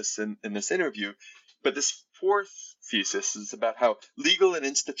about this in this interview, but this fourth thesis is about how legal and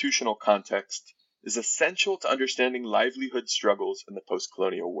institutional context is essential to understanding livelihood struggles in the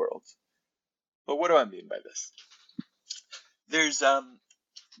post-colonial world. But what do I mean by this? There's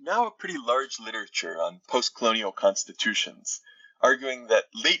now a pretty large literature on post-colonial constitutions arguing that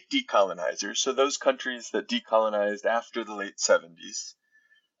late decolonizers, so those countries that decolonized after the late 70s,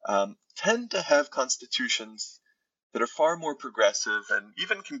 tend to have constitutions that are far more progressive and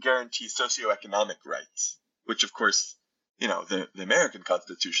even can guarantee socioeconomic rights, which of course, the American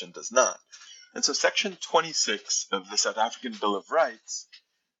Constitution does not. And so Section 26 of the South African Bill of Rights,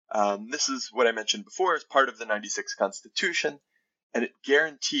 this is what I mentioned before as part of the 96 Constitution, and it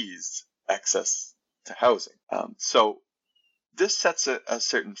guarantees access to housing. So this sets a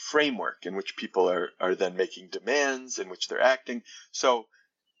certain framework in which people are then making demands, in which they're acting. So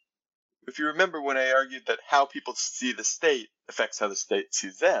if you remember when I argued that how people see the state affects how the state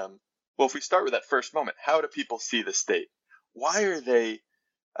sees them, well, if we start with that first moment, how do people see the state? Why are they,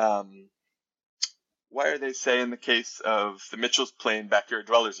 say, in the case of the Mitchell's Plain Backyard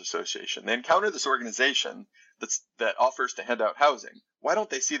Dwellers Association, they encounter this organization that offers to hand out housing. Why don't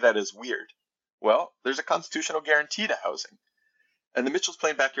they see that as weird? Well, there's a constitutional guarantee to housing. And the Mitchell's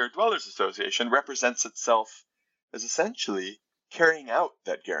Plain Backyard Dwellers Association represents itself as essentially carrying out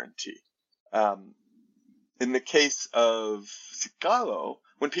that guarantee. In the case of Sigalo,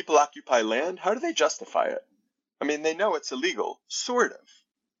 when people occupy land, how do they justify it? I mean, they know it's illegal, sort of.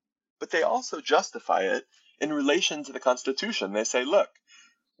 But they also justify it in relation to the Constitution. They say, look,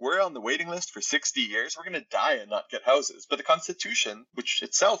 we're on the waiting list for 60 years. We're going to die and not get houses. But the Constitution, which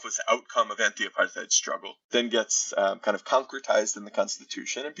itself was the outcome of anti-apartheid struggle, then gets kind of concretized in the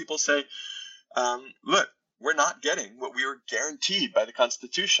Constitution. And people say, look, we're not getting what we were guaranteed by the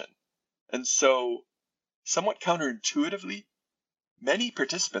Constitution. And so, somewhat counterintuitively, many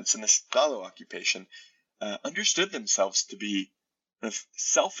participants in the Sigalo occupation understood themselves to be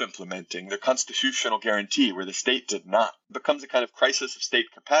self-implementing their constitutional guarantee where the state did not. It becomes a kind of crisis of state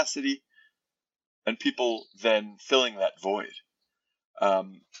capacity, and people then filling that void.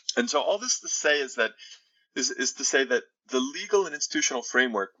 And so all this to say is to say that the legal and institutional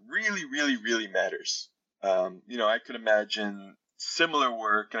framework really, really, really matters. I could imagine similar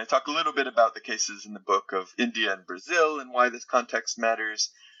work, and I talk a little bit about the cases in the book of India and Brazil and why this context matters.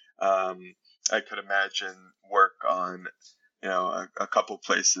 I could imagine work on a couple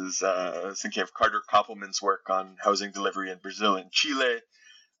places. I was thinking of Carter Koppelman's work on housing delivery in Brazil and Chile,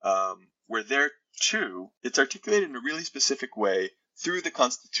 where there too, it's articulated in a really specific way through the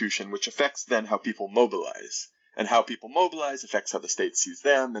Constitution, which affects then how people mobilize. And how people mobilize affects how the state sees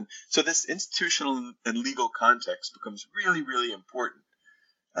them. And so this institutional and legal context becomes really, really important.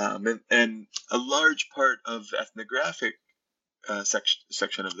 And a large part of the ethnographic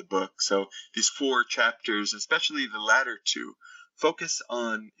section of the book, so these 4 chapters, especially the latter 2, focus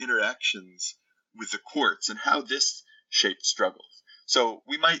on interactions with the courts and how this shaped struggles. So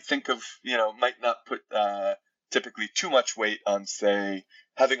we might think of, might not put typically too much weight on, say,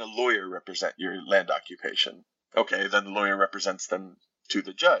 having a lawyer represent your land occupation. Okay, then the lawyer represents them to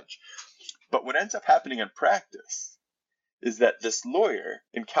the judge. But what ends up happening in practice is that this lawyer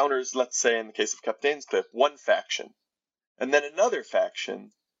encounters, let's say in the case of Kapteinsklip, one faction. And then another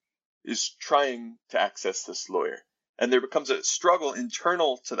faction is trying to access this lawyer. And there becomes a struggle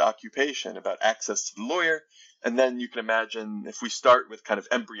internal to the occupation about access to the lawyer. And then you can imagine if we start with kind of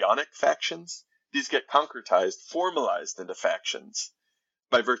embryonic factions, these get concretized, formalized into factions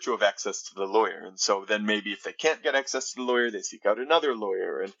by virtue of access to the lawyer. And so then maybe if they can't get access to the lawyer, they seek out another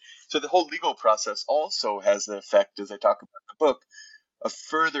lawyer. And so the whole legal process also has the effect, as I talk about in the book, of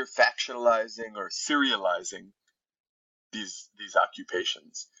further factionalizing or serializing these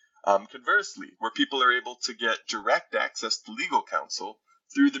occupations. Conversely, where people are able to get direct access to legal counsel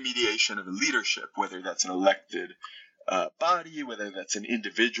through the mediation of a leadership, whether that's an elected body, whether that's an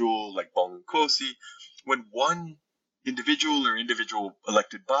individual like Bongokosi, when one individual or individual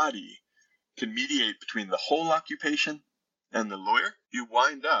elected body can mediate between the whole occupation and the lawyer, you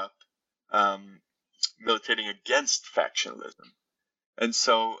wind up militating against factionalism. And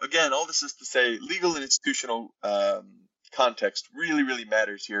so, again, all this is to say legal and institutional context really, really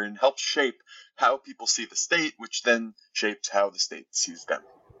matters here and helps shape how people see the state, which then shapes how the state sees them.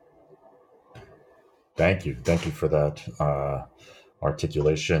 Thank you for that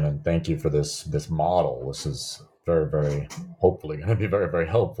articulation, and thank you for this model. This is very, very hopefully going to be very, very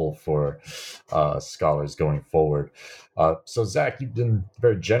helpful for scholars going forward. So, Zach, you've been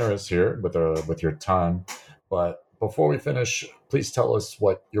very generous here with your time, but before we finish, please tell us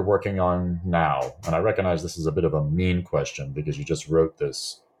what you're working on now. And I recognize this is a bit of a mean question because you just wrote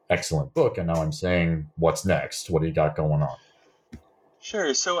this excellent book, and now I'm saying, what's next? What do you got going on?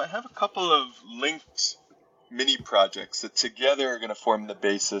 Sure. So I have a couple of linked mini projects that together are going to form the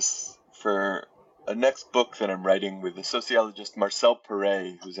basis for a next book that I'm writing with the sociologist Marcel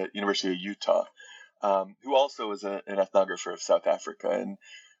Perret, who's at University of Utah, who also is an ethnographer of South Africa. And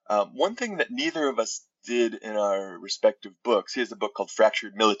one thing that neither of us did in our respective books, he has a book called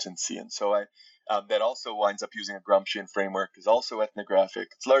Fractured Militancy, and so that also winds up using a Gramscian framework, is also ethnographic.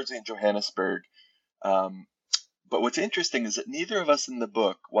 It's largely in Johannesburg. But what's interesting is that neither of us in the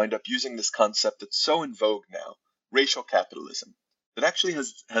book wind up using this concept that's so in vogue now, racial capitalism, that actually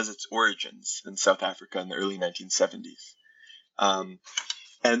has its origins in South Africa in the early 1970s.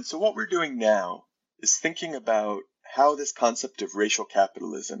 And so what we're doing now is thinking about how this concept of racial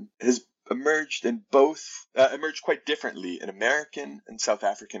capitalism has emerged emerged quite differently in American and South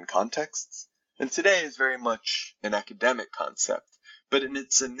African contexts, and today is very much an academic concept. But in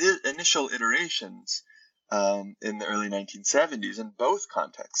its initial iterations in the early 1970s, in both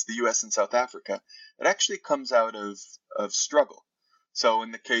contexts, the U.S. and South Africa, it actually comes out of struggle. So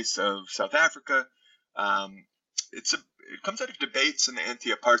in the case of South Africa, it comes out of debates in the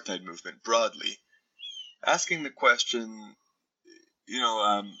anti-apartheid movement broadly, asking the question,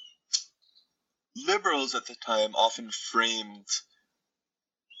 liberals at the time often framed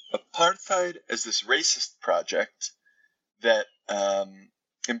apartheid as this racist project that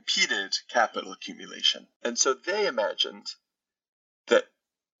impeded capital accumulation. And so they imagined that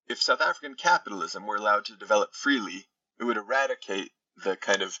if South African capitalism were allowed to develop freely, it would eradicate the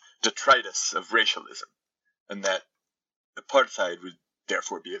kind of detritus of racialism, and that apartheid would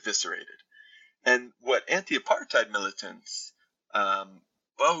therefore be eviscerated. And what anti-apartheid militants,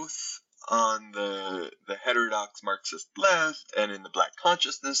 both on the heterodox Marxist left and in the Black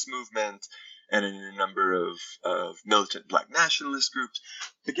consciousness movement and in a number of militant Black nationalist groups,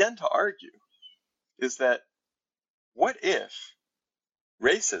 began to argue is that what if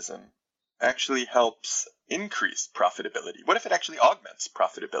racism actually helps increase profitability? What if it actually augments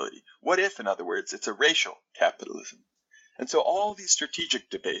profitability? What if, in other words, it's a racial capitalism? And so all these strategic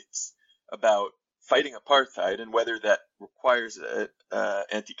debates about fighting apartheid and whether that requires an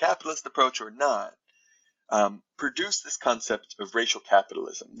anti-capitalist approach or not produce this concept of racial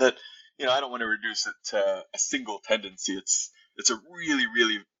capitalism that, I don't want to reduce it to a single tendency. It's a really,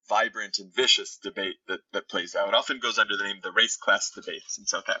 really vibrant and vicious debate that plays out. It often goes under the name of the race-class debates in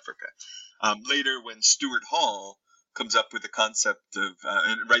South Africa. Later, when Stuart Hall comes up with the concept of,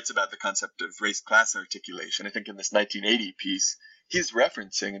 and writes about the concept of race-class articulation, I think in this 1980 piece, he's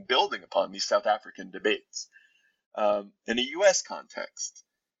referencing and building upon these South African debates. In a U.S. context,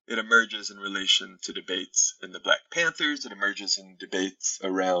 it emerges in relation to debates in the Black Panthers. It emerges in debates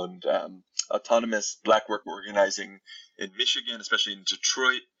around autonomous Black work organizing in Michigan, especially in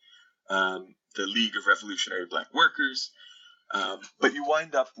Detroit, the League of Revolutionary Black Workers. But you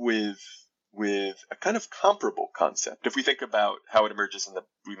wind up with a kind of comparable concept. If we think about how it emerges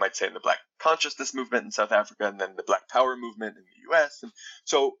we might say in the Black consciousness movement in South Africa, and then the Black Power movement in the U.S. And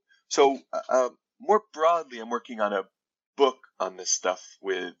so more broadly, I'm working on a book on this stuff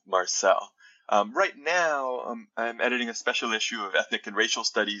with Marcel. Right now, I'm editing a special issue of Ethnic and Racial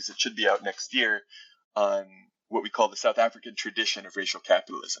Studies. It should be out next year on what we call the South African tradition of racial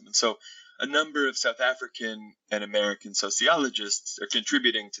capitalism. And so a number of South African and American sociologists are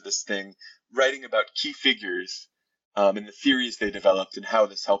contributing to this thing, writing about key figures and the theories they developed and how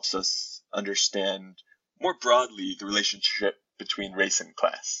this helps us understand more broadly the relationship between race and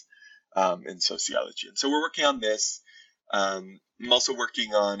class in sociology. And so we're working on this. I'm also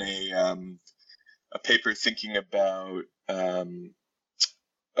working on a paper thinking about the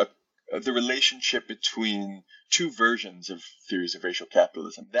relationship between two versions of theories of racial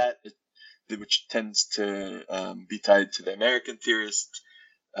capitalism, which tends to be tied to the American theorist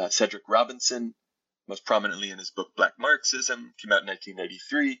Cedric Robinson, most prominently in his book Black Marxism, came out in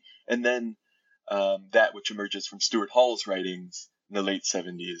 1993, and then that which emerges from Stuart Hall's writings in the late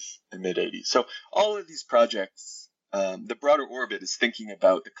 70s and mid-80s. So all of these projects, the broader orbit is thinking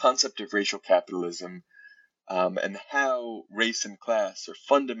about the concept of racial capitalism and how race and class are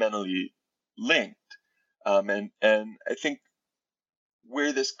fundamentally linked. And I think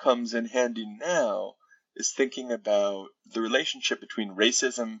where this comes in handy now is thinking about the relationship between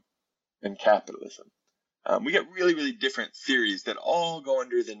racism and capitalism. We get really, really different theories that all go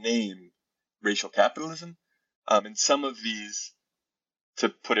under the name racial capitalism. And some of these, to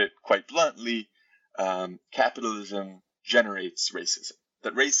put it quite bluntly, capitalism generates racism.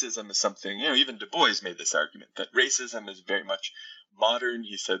 That racism is something, even Du Bois made this argument, that racism is very much modern,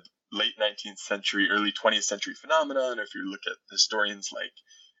 he said, late 19th century, early 20th century phenomenon. Or if you look at historians like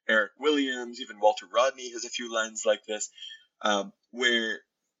Eric Williams, even Walter Rodney has a few lines like this, where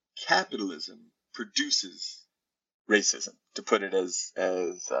capitalism produces racism, to put it as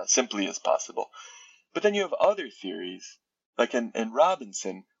simply as possible. But then you have other theories, like in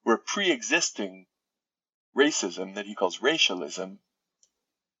Robinson, where pre-existing racism that he calls racialism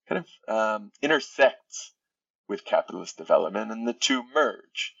kind of intersects with capitalist development, and the two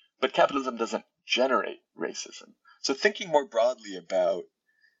merge. But capitalism doesn't generate racism. So thinking more broadly about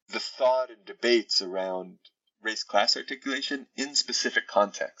the thought and debates around race-class articulation in specific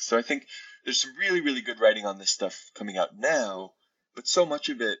contexts. So I think there's some really, really good writing on this stuff coming out now, but so much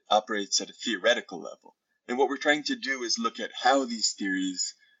of it operates at a theoretical level. And what we're trying to do is look at how these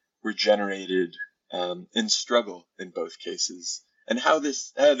theories were generated and struggle in both cases, and how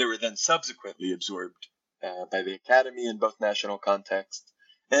they were then subsequently absorbed by the Academy in both national context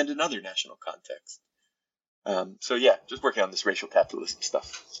and in other national context. So yeah, just working on this racial capitalism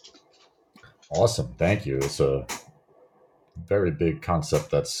stuff. Awesome. Thank you. It's a very big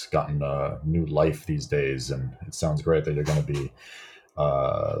concept that's gotten new life these days, and it sounds great that you're going to be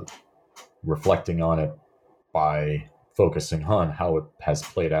reflecting on it by focusing on how it has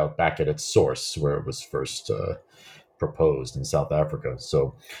played out back at its source, where it was first proposed in South Africa.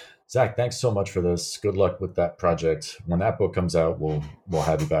 So, Zach, thanks so much for this. Good luck with that project. When that book comes out, we'll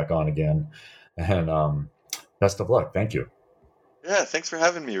have you back on again, and best of luck. Thank you. Yeah, thanks for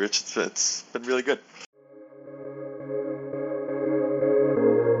having me, Rich. It's been really good.